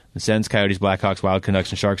 82-0, the Sens, Coyotes, Blackhawks, Wild, Canucks,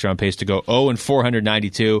 and Sharks are on pace to go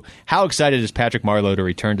 0-492. How excited is Patrick Marleau to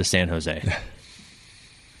return to San Jose?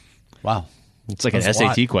 Wow. It's like an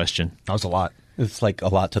SAT question. That was a lot. It's like a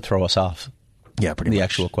lot to throw us off. Yeah, pretty much. The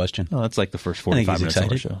actual question. Oh, that's like the first 45 minutes of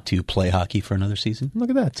the show. To play hockey for another season. Look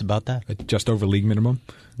at that. It's about that. Just over league minimum?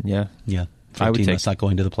 Yeah. Yeah. For a team that's not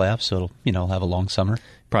going to the playoffs, so it'll have a long summer.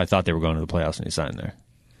 Probably thought they were going to the playoffs when he signed there.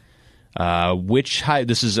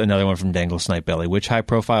 This is another one from Dangle Snipe Belly. Which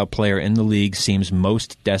high-profile player in the league seems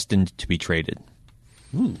most destined to be traded?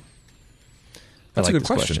 That's a good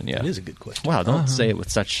question. Yeah. It is a good question. Wow, don't say it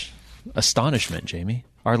with such astonishment, Jamie.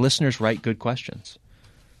 Our listeners write good questions.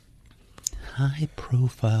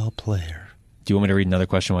 High-profile player. Do you want me to read another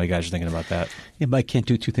question while you guys are thinking about that? Yeah, but I can't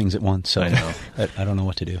do two things at once, so I know. I don't know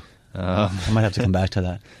what to do. I might have to come back to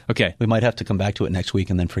that. Okay. We might have to come back to it next week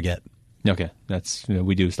and then forget. Okay. That's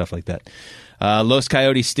we do stuff like that. Los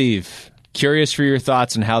Coyotes Steve, curious for your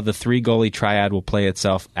thoughts on how the three-goalie triad will play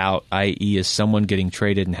itself out, i.e. is someone getting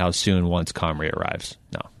traded and how soon once Comrie arrives?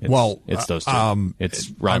 No. It's those two. It's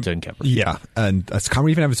Raanta and Kemper. Yeah. And does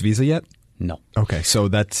Comrie even have his visa yet? No. Okay. So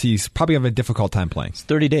he's probably having a difficult time playing. It's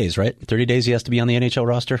 30 days, right? 30 days he has to be on the NHL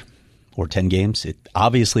roster? Or 10 games? It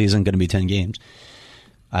obviously isn't going to be 10 games.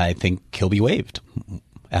 I think he'll be waived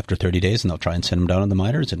after 30 days, and they'll try and send him down in the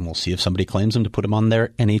minors, and we'll see if somebody claims him to put him on their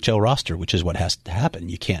NHL roster, which is what has to happen.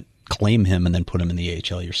 You can't claim him and then put him in the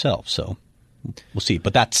AHL yourself. So we'll see.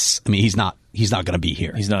 But he's not going to be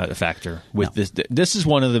here. He's not a factor with this. This is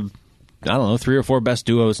one of the, 3 or 4 best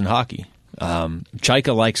duos in hockey.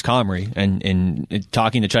 Chaika likes Comrie, and in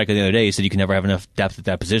talking to Chaika the other day, he said you can never have enough depth at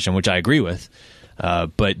that position, which I agree with.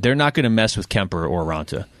 But they're not going to mess with Kemper or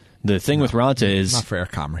Raanta. The thing with Raanta is not fair,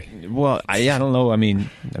 Comrie. Well, I don't know. I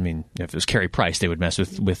mean, if it was Carey Price, they would mess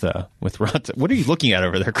with Raanta. What are you looking at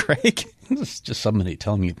over there, Craig? It's just somebody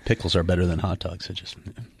telling me pickles are better than hot dogs.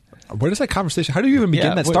 Where does that conversation? How do you even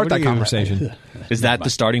begin that conversation? Is that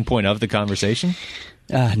the starting point of the conversation?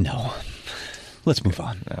 No. Let's move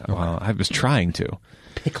on. Well, I was trying to.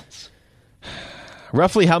 Pickles.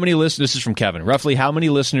 Roughly how many listeners, this is from Kevin, roughly how many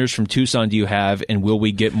listeners from Tucson do you have, and will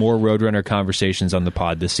we get more Roadrunner conversations on the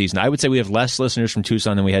pod this season? I would say we have less listeners from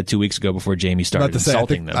Tucson than we had 2 weeks ago before Jamie started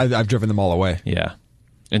insulting them. I've driven them all away. Yeah.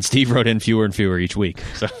 And Steve wrote in fewer and fewer each week.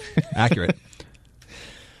 So accurate.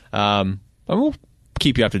 We'll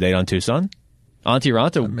keep you up to date on Tucson. Auntie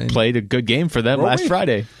Raanta played a good game for them last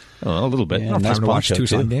Friday. Oh, a little bit. Yeah, nice to watch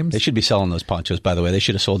Tucson games. They should be selling those ponchos, by the way. They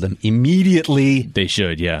should have sold them immediately. They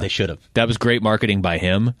should, yeah. They should have. That was great marketing by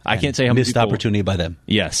him. I can't say how many missed opportunity by them.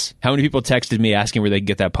 Yes. How many people texted me asking where they could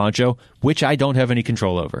get that poncho, which I don't have any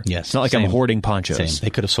control over. Yes. It's not like I'm hoarding ponchos. Same.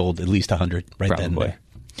 They could have sold at least 100 right then.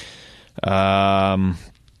 Probably.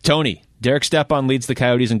 Tony. Derek Stepan leads the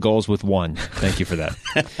Coyotes in goals with 1. Thank you for that.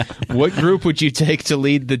 What group would you take to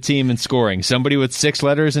lead the team in scoring? Somebody with 6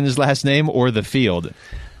 letters in his last name or the field?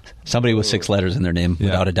 Somebody with 6 letters in their name,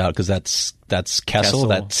 without a doubt, because that's Kessel,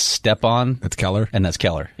 that's Stepan, that's Keller, and that's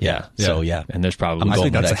Keller. Yeah. So and there's probably I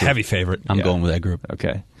think that's a heavy favorite. I'm going with that group.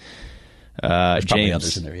 Okay. There's probably James,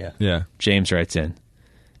 others in there. Yeah. James writes in.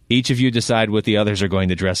 Each of you decide what the others are going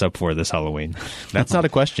to dress up for this Halloween. That's not a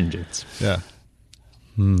question, James. Yeah.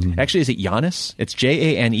 Actually, is it Giannis? It's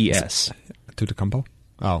Janes. Antetokounmpo?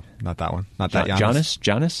 Oh, not that one. Not that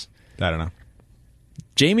Giannis? I don't know.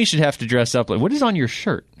 Jamie should have to dress up. What is on your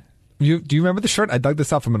shirt? Do you remember the shirt? I dug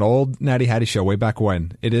this up from an old Natty Hattie show way back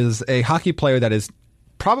when. It is a hockey player that is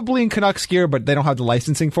probably in Canucks gear, but they don't have the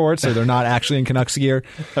licensing for it, so they're not actually in Canucks gear.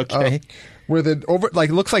 Okay. Where it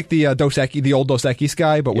looks like the Dos Equis, the old Dos Equis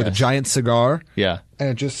guy, but with a giant cigar. Yeah. And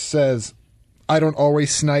it just says, "I don't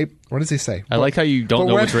always snipe." What does he say? I like how you don't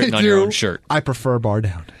know what's written on your own shirt. I prefer bar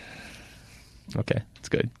down. Okay, that's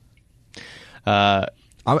good.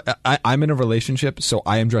 I'm in a relationship, so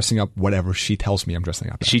I am dressing up whatever she tells me I'm dressing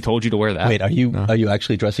up as. She told you to wear that? Wait, are you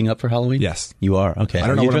actually dressing up for Halloween? Yes. You are? Okay. I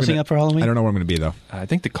don't know are you what dressing up for Halloween? I don't know what I'm going to be, though. I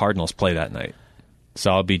think the Cardinals play that night,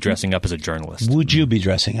 so I'll be dressing up as a journalist. Would you be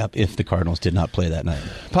dressing up if the Cardinals did not play that night?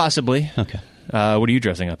 Possibly. Okay. What are you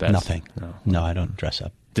dressing up as? Nothing. No, I don't dress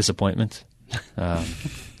up. Disappointment?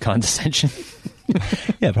 Condescension?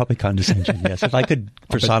 Yeah, probably condescension, yes. If I could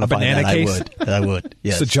personify banana that, case? I would.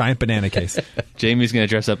 Yes. It's a giant banana case. Jamie's going to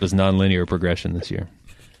dress up as nonlinear progression this year.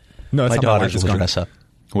 No, my daughters will dress up.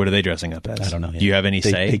 What are they dressing up as? I don't know yet. Do you have any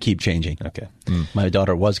say? They keep changing. Okay. My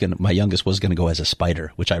youngest was going to go as a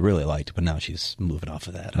spider, which I really liked, but now she's moving off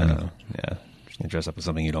of that. I don't know. Yeah. She's going to dress up as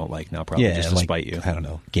something you don't like now, probably just to spite you. I don't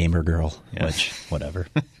know. Gamer girl, which, whatever.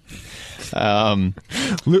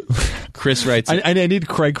 Chris writes, I need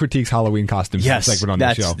Craig critiques Halloween costumes segment on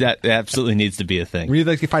the show. That absolutely needs to be a thing. We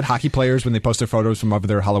need to find hockey players when they post their photos from over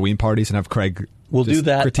their Halloween parties and have Craig. We'll do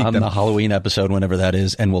that on them. the Halloween episode, whenever that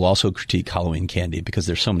is, and we'll also critique Halloween candy because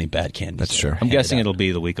there's so many bad candies. That's true. I'm guessing it'll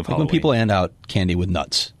be the week of Halloween. When people hand out candy with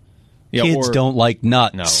nuts. Yeah, Kids don't like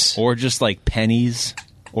nuts. No. Or just like pennies.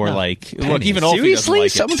 Or pennies. Look, even Ulfie seriously,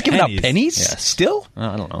 like someone's it. giving out pennies still.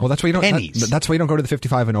 I don't know. Well, that's why you don't. Pennies. That's why you don't go to the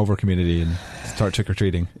 55 and over community and start trick or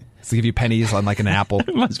treating. To give you pennies on like an apple.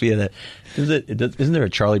 It must be that. Isn't there a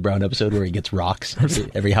Charlie Brown episode where he gets rocks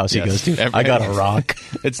every house he goes to? I got a rock.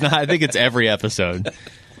 It's not. I think it's every episode.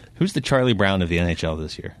 Who's the Charlie Brown of the NHL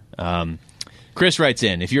this year? Chris writes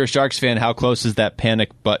in, if you're a Sharks fan, how close is that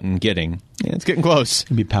panic button getting? Yeah, it's getting close.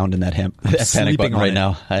 I'd be pounding that panic button right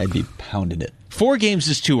now. I'd be pounding it. 4 games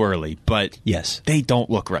is too early, but yes, they don't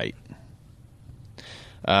look right.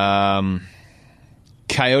 Coyote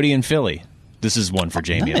and Philly. This is one for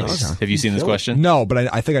Jamie. Nice. Have you seen this question? No,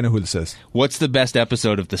 but I think I know who this is. What's the best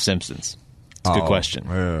episode of The Simpsons? It's a good question.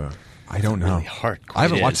 I don't know. Really hard. I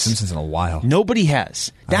haven't watched Simpsons in a while. Nobody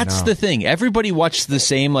has. That's the thing. Everybody watched the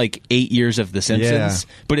same 8 years of The Simpsons,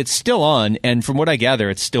 but it's still on, and from what I gather,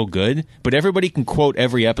 it's still good. But everybody can quote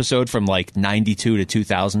every episode from 92 to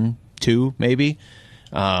 2002, maybe.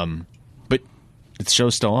 But the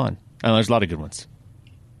show's still on. I know there's a lot of good ones.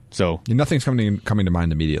 So nothing's coming to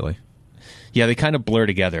mind immediately. Yeah, they kind of blur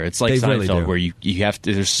together. It's like they Seinfeld, really where you have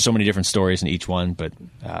to. There's so many different stories in each one, but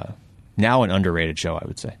now an underrated show, I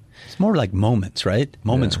would say. It's more like moments, right?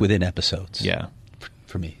 Moments within episodes. Yeah.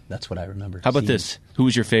 For me, that's what I remember. How about this? Who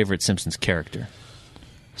was your favorite Simpsons character?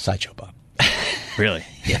 Sideshow Bob. Really?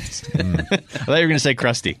 Yes. I thought you were going to say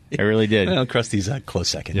Krusty. I really did. Well, Krusty's a close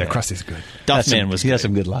second. Yeah, Krusty's good. Duffman was good. He has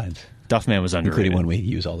some good lines. Duffman was underrated. Including one we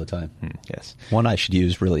use all the time. Yes. One I should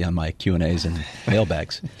use really on my Q&As and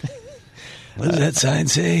mailbags. What does that sign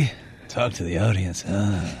say? Talk to the audience.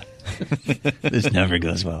 This never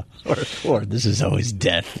goes well. Or this is always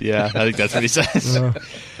death. Yeah, I think that's what he says.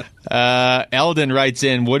 Eldon writes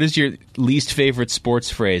in, what is your least favorite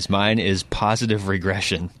sports phrase? Mine is positive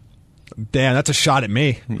regression. Damn, that's a shot at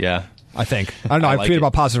me. Yeah. I think. I don't know. I like tweeted it.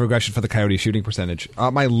 about positive regression for the Coyote shooting percentage.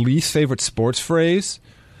 My least favorite sports phrase...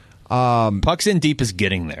 Pucks in deep is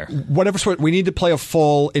getting there. Whatever sport, we need to play a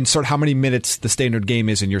full, insert how many minutes the standard game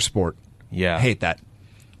is in your sport. Yeah. I hate that.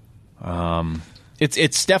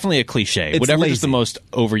 It's definitely a cliche. It's Whatever lazy. just the most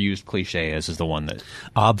overused cliche is the one that...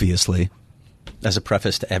 Obviously. As a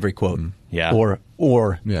preface to every quote. Yeah. Or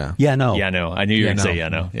yeah, no. Yeah, no. I knew you were going to say yeah,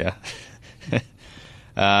 no. Yeah.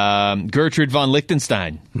 Gertrude von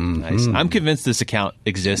Lichtenstein. Mm-hmm. Nice. I'm convinced this account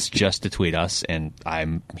exists just to tweet us, and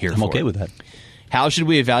I'm here for it. I'm okay with that. How should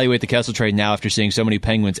we evaluate the Kessel trade now after seeing so many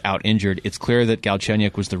Penguins out injured? It's clear that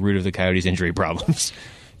Galchenyuk was the root of the Coyotes' injury problems.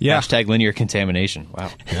 Yeah. Hashtag linear contamination.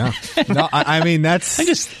 Wow. Yeah. No, I mean, that's...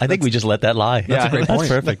 I think we just let that lie. That's a great point. That's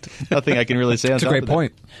perfect. Nothing I can really say on That's a top great of that.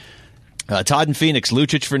 point. Todd and Phoenix,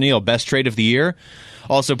 Lucic for Neal, best trade of the year.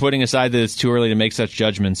 Also, putting aside that it's too early to make such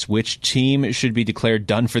judgments, which team should be declared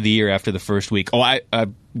done for the year after the first week?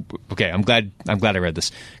 Okay. I'm glad I read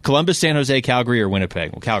this. Columbus, San Jose, Calgary, or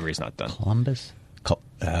Winnipeg? Well, Calgary's not done. Columbus?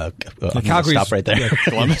 Calgary's... Stop right there. Yeah.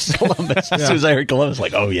 Columbus. As soon as I heard Columbus,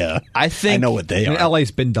 oh yeah, I know what they are.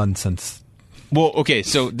 LA's been done since Well, okay,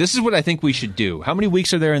 so this is what I think we should do. How many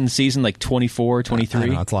weeks are there in the season? Like 24, 23? I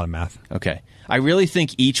don't know, it's a lot of math. Okay. I really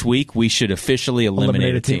think each week we should officially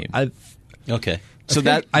eliminate a team. Okay. So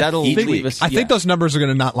that'll leave us. I think those numbers are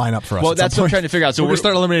going to not line up for us. Well, that's what I'm trying to figure out. So we're going to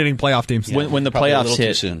start eliminating playoff teams. When the playoffs hit.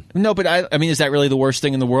 Too soon. No, but I mean, is that really the worst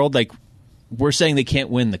thing in the world? Like, we're saying they can't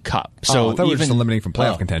win the cup. So I thought we were just eliminating from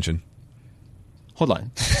playoff contention. Hold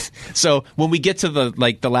on. So when we get to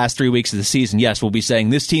the last 3 weeks of the season, yes, we'll be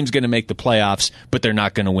saying this team's going to make the playoffs, but they're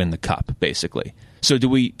not going to win the cup, basically. So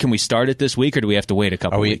can we start it this week, or do we have to wait a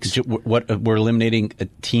couple weeks? We're eliminating a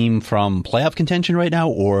team from playoff contention right now,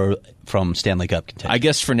 or from Stanley Cup contention? I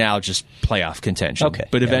guess for now, just playoff contention. Okay,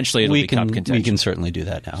 but eventually it'll be cup contention. We can certainly do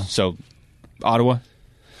that now. So, Ottawa.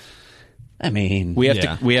 I mean, we have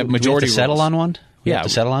majority. Do we have to settle rules. on one. We have to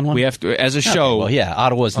settle on one. We have to, as a show. Okay, well,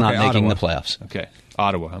 Ottawa's not making the playoffs. Okay,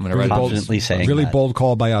 Ottawa. I'm going to write confidently saying really that. Bold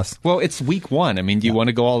call by us. Well, it's week 1. I mean, do you want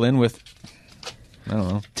to go all in with? I don't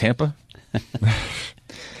know, Tampa.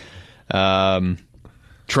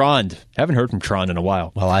 Trond. Haven't heard from Trond in a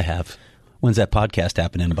while. Well, I have. When's that podcast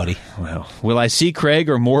happening, buddy? Well, will I see Craig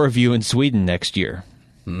or more of you in Sweden next year?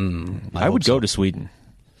 I would go to Sweden.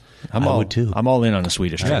 I would too. I'm all in on a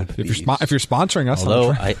Swedish trip. If you're sponsoring us,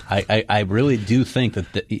 although I really do think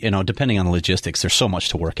that depending on the logistics, there's so much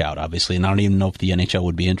to work out, obviously, and I don't even know if the NHL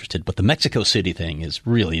would be interested. But the Mexico City thing is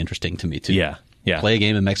really interesting to me too. Yeah. Play a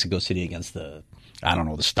game in Mexico City against the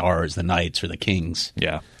Stars, the Knights, or the Kings.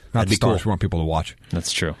 Yeah. Not the Stars. Cool. We want people to watch.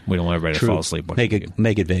 That's true. We don't want everybody to fall asleep. Make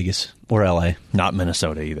it Vegas or LA. Not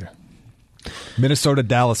Minnesota either. Minnesota,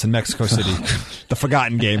 Dallas, and Mexico City. The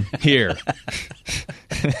forgotten game. Here.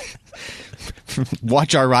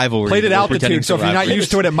 Watch our rivalry. Played at altitude, so if you're not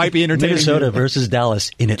used to it, it might be entertaining. Minnesota versus Dallas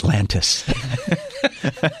in Atlantis.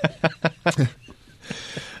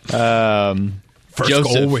 First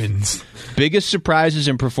Joseph, goal wins. Biggest surprises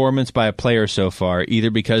in performance by a player so far, either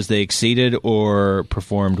because they exceeded or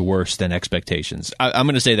performed worse than expectations. I'm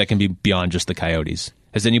going to say that can be beyond just the Coyotes.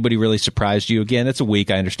 Has anybody really surprised you? Again, it's a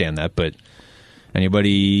week, I understand that, but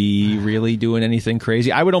anybody really doing anything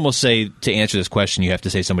crazy? I would almost say, to answer this question, you have to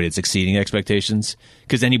say somebody that's exceeding expectations,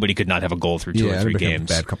 because anybody could not have a goal through 2 or 3 games.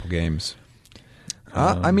 Bad couple games.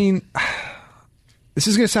 I mean, this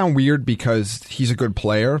is going to sound weird because he's a good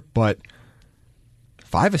player, but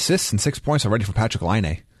 5 assists and 6 points already for Patrick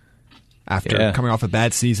Laine. After coming off a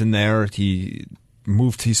bad season there, he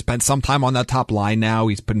spent some time on that top line now.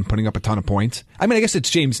 He's been putting up a ton of points. I mean, I guess it's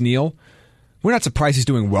James Neal. We're not surprised he's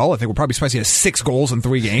doing well. I think we're probably surprised he has 6 goals in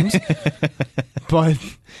 3 games. But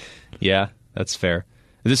yeah, that's fair.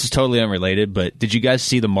 This is totally unrelated, but did you guys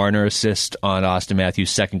see the Marner assist on Austin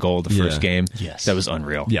Matthews' second goal of the first game? Yes. That was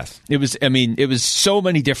unreal. Yes. It was so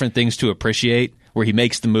many different things to appreciate, where he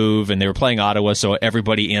makes the move, and they were playing Ottawa, so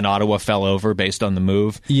everybody in Ottawa fell over based on the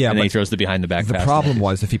move, and then he throws the behind-the-back pass. The problem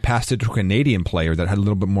was, if he passed it to a Canadian player that had a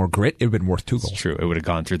little bit more grit, it would have been worth 2 goals. It's true. It would have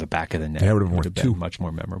gone through the back of the net. Yeah, it would have been worth 2. Much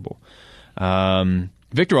more memorable.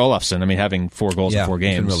 Victor Olofsson, having 4 goals in 4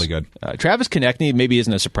 games. He's been really good. Travis Konechny maybe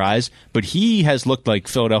isn't a surprise, but he has looked like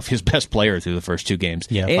Philadelphia's best player through the first 2 games.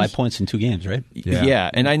 Yeah, and 5 points in 2 games, right? Yeah,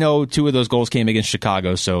 and I know 2 of those goals came against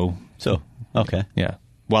Chicago, so okay. Yeah.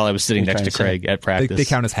 While I was sitting next to Craig at practice. They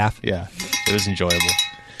count as half. Yeah, it was enjoyable.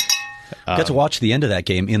 Got to watch the end of that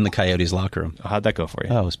game in the Coyotes locker room. How'd that go for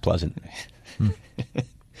you? Oh, it was pleasant.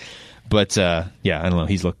 But, I don't know.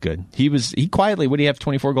 He's looked good. He quietly, would he have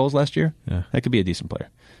 24 goals last year? Yeah. That could be a decent player.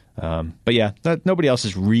 But yeah, nobody else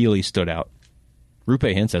has really stood out.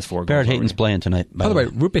 Roope Hintz has 4 goals. Barrett Hayton's playing tonight. By the way,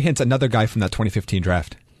 Roope Hintz, another guy from that 2015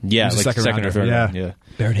 draft. Yeah, like second or third. Yeah.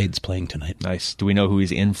 Barrett Hayton's playing tonight. Nice. Do we know who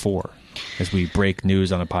he's in for? As we break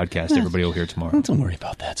news on a podcast, everybody will hear tomorrow. Don't worry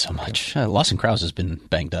about that so much. Lawson Krause has been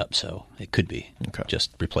banged up, so it could be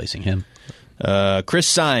just replacing him. Chris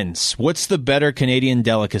Signs, what's the better Canadian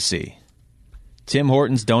delicacy? Tim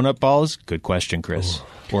Hortons donut balls? Good question, Chris.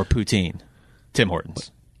 Ooh. Or poutine? Tim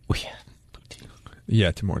Hortons. Poutine.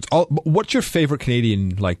 Yeah, Tim Hortons. What's your favorite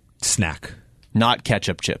Canadian snack? Not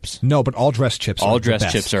ketchup chips. No, but all dressed chips. All dressed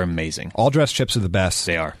chips are amazing. All dressed chips are the best.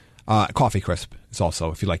 They are. Coffee Crisp is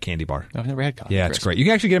also, if you like candy bar. I've never had Coffee Crisp. Yeah, it's great. You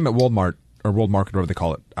can actually get them at Walmart or World Market, whatever they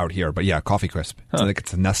call it out here. But yeah, Coffee Crisp. I think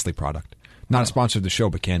it's a Nestle product. Not a sponsor of the show,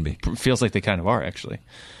 but can be. Feels like they kind of are, actually.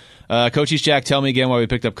 Coaches Jack, tell me again why we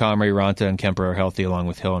picked up Comrie, Ranta, and Kemper are healthy along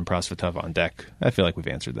with Hill and Prosvetov on deck. I feel like we've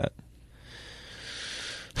answered that.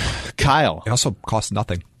 Kyle. It also costs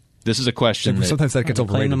nothing. This is a question. Sometimes that gets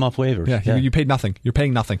overrated. Playing them off waivers. Yeah, you paid nothing. You're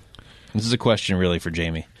paying nothing. This is a question really for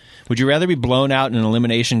Jamie. Would you rather be blown out in an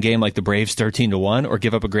elimination game like the Braves 13-1 or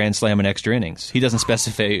give up a grand slam in extra innings? He doesn't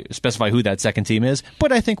specify who that second team is,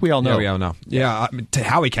 but I think we all know. Yeah, we all know. Yeah,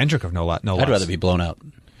 Howie Kendrick of no less. I'd rather be blown out.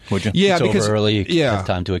 Would you? Yeah, it's because over early. You have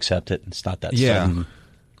time to accept it. It's not that sudden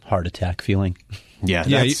heart attack feeling. Yeah,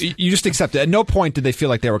 you just accept it. At no point did they feel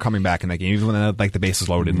like they were coming back in that game, even when they had, like, the bases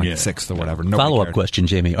loaded in the sixth or whatever. Follow-up question,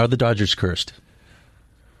 Jamie. Are the Dodgers cursed?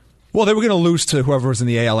 Well, they were going to lose to whoever was in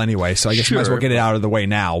the AL anyway, so I guess you might as well get it out of the way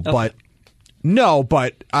now. Okay. But no,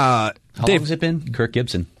 but how long has it been? Kirk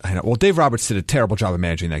Gibson. I know. Well, Dave Roberts did a terrible job of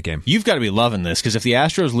managing that game. You've got to be loving this, because if the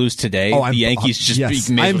Astros lose today, the Yankees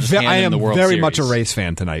I am very much a Rays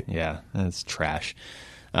fan tonight. Yeah, that's trash.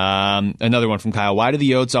 Another one from Kyle. Why do the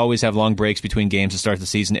Yotes always have long breaks between games to start the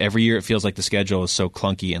season? Every year it feels like the schedule is so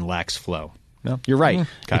clunky and lacks flow. No, you're right,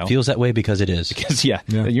 Kyle. It feels that way because it is. Because,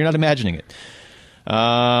 you're not imagining it.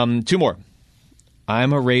 2 more.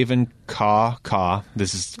 I'm a Raven Caw.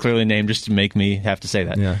 This is clearly named just to make me have to say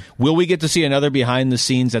that. Yeah. Will we get to see another behind the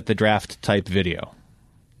scenes at the draft type video?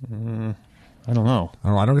 I don't know.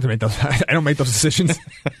 I don't get to make those. I don't make those decisions.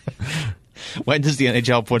 When does the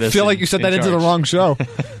NHL put us? I feel like you said that into the wrong show.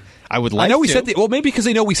 I would like. I know we to. set maybe because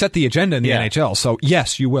they know we set the agenda in the NHL. So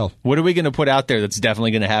yes, you will. What are we going to put out there that's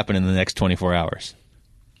definitely going to happen in the next 24 hours?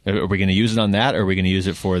 Are we going to use it on that, or are we going to use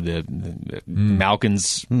it for the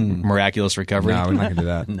Malkin's miraculous recovery? No, we're not going to do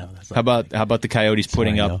that. No, that's not How about the Coyotes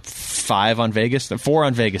putting up 5 on Vegas? 4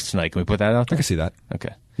 on Vegas tonight. Can we put that out there? I can see that. Okay.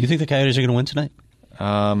 You think the Coyotes are going to win tonight?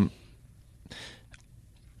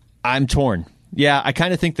 I'm torn. Yeah, I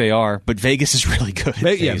kind of think they are, but Vegas is really good.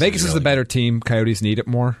 Vegas is the better team. Coyotes need it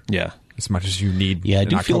more. Yeah. As much as you need. Yeah, I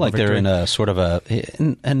do feel like they're in a sort of a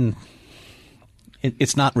and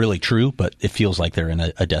it's not really true, but it feels like they're in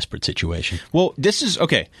a desperate situation. Well, this is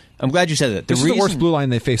okay. I'm glad you said that. This is the worst blue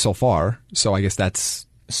line they faced so far, so I guess that's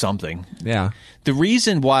something. Yeah. The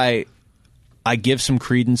reason why I give some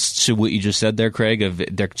credence to what you just said there, Craig, of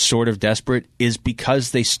they're sort of desperate, is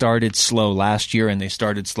because they started slow last year and they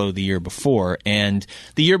started slow the year before. And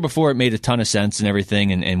the year before, it made a ton of sense and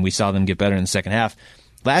everything, and we saw them get better in the second half.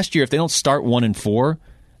 Last year, if they don't start 1-4,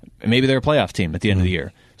 maybe they're a playoff team at the end of the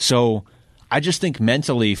year. So I just think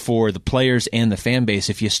mentally for the players and the fan base,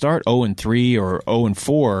 if you start 0-3 or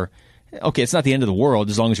 0-4, okay, it's not the end of the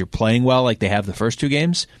world as long as you're playing well like they have the first 2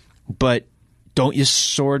 games, but don't you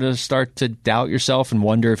sort of start to doubt yourself and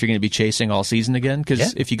wonder if you're going to be chasing all season again?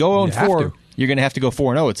 Because if you go 0-4, you're going to have to go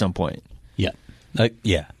 4-0 at some point. Yeah.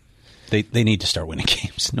 They need to start winning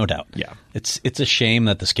games, no doubt. Yeah. It's a shame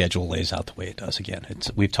that the schedule lays out the way it does again.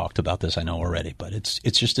 We've talked about this, I know already, but it's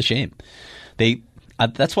just a shame.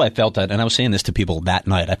 That's why I felt that, and I was saying this to people that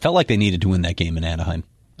night. I felt like they needed to win that game in Anaheim.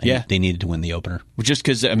 They needed to win the opener. Just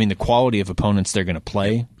because, I mean, the quality of opponents they're going to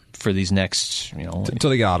play for these next, until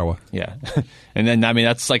they get Ottawa. Yeah. And then, I mean,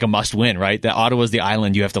 that's like a must-win, right? Ottawa's the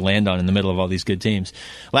island you have to land on in the middle of all these good teams.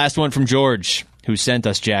 Last one from George, who sent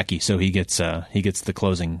us Jackie, so he gets the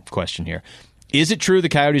closing question here. Is it true the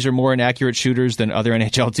Coyotes are more inaccurate shooters than other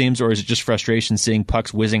NHL teams, or is it just frustration seeing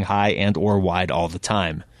pucks whizzing high and or wide all the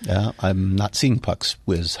time? I'm not seeing pucks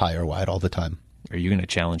whiz high or wide all the time. Are you going to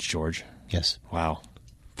challenge George? Yes. Wow.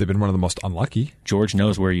 They've been one of the most unlucky. George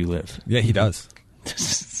knows where you live. Yeah, he does.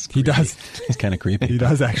 He does. It's kind of creepy. He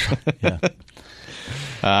does, actually. Yeah.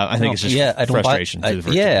 I think it's just frustration. I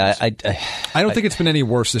don't think it's been any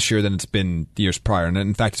worse this year than it's been years prior. And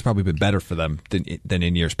in fact, it's probably been better for them than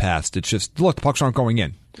in years past. It's just, look, the pucks aren't going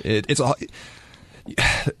in. If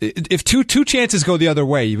two chances go the other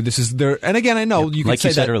way, this is there. And again, I know you can say like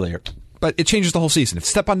you said that earlier. But it changes the whole season. If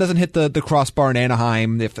Stepan doesn't hit the crossbar in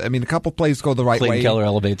Anaheim, a couple plays go the right way. Clayton Keller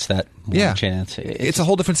elevates that chance. It's a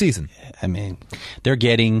whole different season. I mean, they're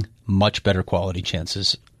getting much better quality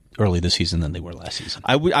chances early this season than they were last season.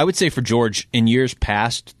 I would say for George, in years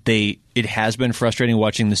past, it has been frustrating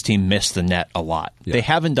watching this team miss the net a lot. Yeah. They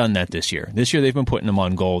haven't done that this year. This year they've been putting them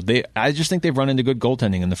on goal. I just think they've run into good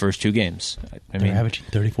goaltending in the first 2 games. They're averaging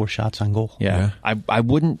 34 shots on goal. Yeah. I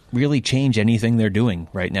wouldn't really change anything they're doing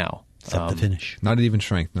right now. Except the finish. Not even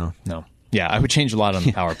strength, no. No. Yeah, I would change a lot on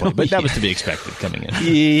the power play, but that was to be expected coming in.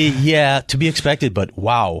 Yeah, to be expected, but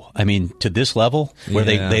wow. I mean, to this level, where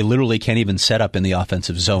they literally can't even set up in the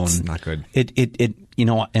offensive zone. It's not good. It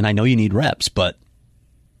and I know you need reps, but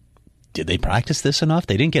did they practice this enough?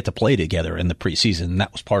 They didn't get to play together in the preseason, and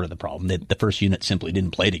that was part of the problem. The first unit simply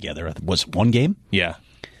didn't play together. Was it 1 game? Yeah.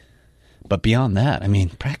 But beyond that, I mean,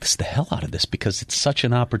 practice the hell out of this because it's such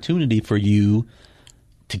an opportunity for you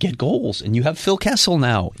to get goals. And you have Phil Kessel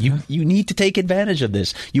now. You need to take advantage of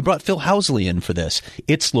this. You brought Phil Housley in for this.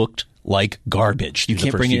 It's looked like garbage. You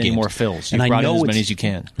can't bring in any more Phils. You've brought in as many as you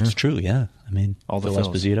can. It's true, yeah. I mean, all the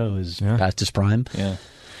Phil Phils. Esposito is past his prime. Yeah.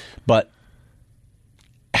 But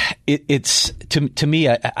it's to me,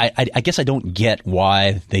 I guess I don't get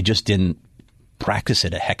why they just didn't practice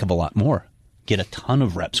it a heck of a lot more. get a ton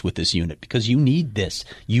of reps with this unit because you need this.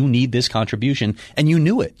 You need this contribution, and you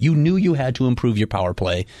knew it. You knew you had to improve your power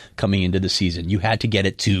play coming into the season. You had to get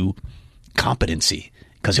it to competency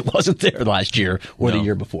because it wasn't there last year or the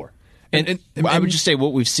year before. And I would just say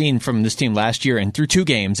what we've seen from this team last year and through 2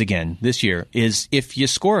 games again this year is if you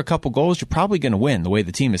score a couple goals, you're probably going to win the way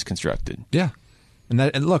the team is constructed. Yeah.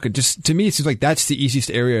 And look, it just to me, it seems like that's the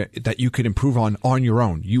easiest area that you could improve on your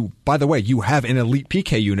own. By the way, you have an elite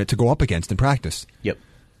PK unit to go up against in practice. Yep.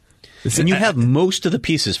 And you have most of the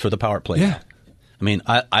pieces for the power play. Yeah. I mean,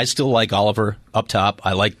 I still like Oliver up top.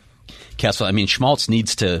 I like Kessel. I mean, Schmaltz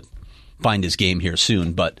needs to find his game here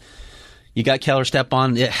soon, but you got Kellerstep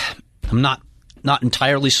on. I'm not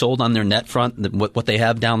entirely sold on their net front, what they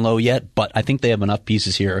have down low yet, but I think they have enough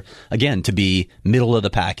pieces here, again, to be middle of the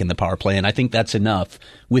pack in the power play, and I think that's enough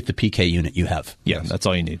with the PK unit you have. Yeah, that's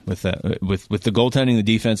all you need. With the goaltending, the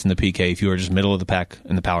defense, and the PK, if you are just middle of the pack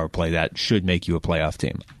in the power play, that should make you a playoff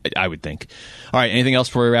team, I would think. All right, anything else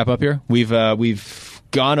before we wrap up here? We've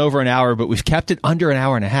gone over an hour, but we've kept it under an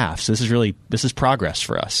hour and a half, so this is progress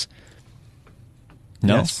for us.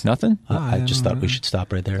 No, yes. Nothing? I just thought we should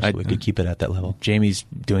stop right there so we could keep it at that level. Jamie's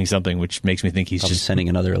doing something which makes me think he's probably just sending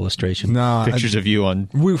another illustration. No, pictures of you on.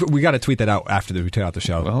 We got to tweet that out after we take out the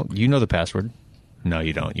show. Well, you know the password. No,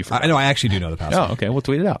 you don't. You forgot. I know. I actually do know the password. Oh, okay. We'll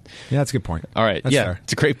tweet it out. Yeah, that's a good point. All right. That's yeah, fair.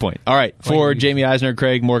 It's a great point. All right. For Jamie Eisner,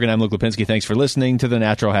 Craig Morgan, I'm Luke Lipinski. Thanks for listening to the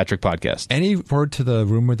Natural Hat Trick Podcast. Any word to the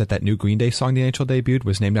rumor that new Green Day song the NHL debuted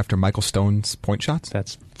was named after Michael Stone's point shots?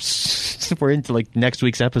 We're into like next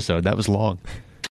week's episode. That was long.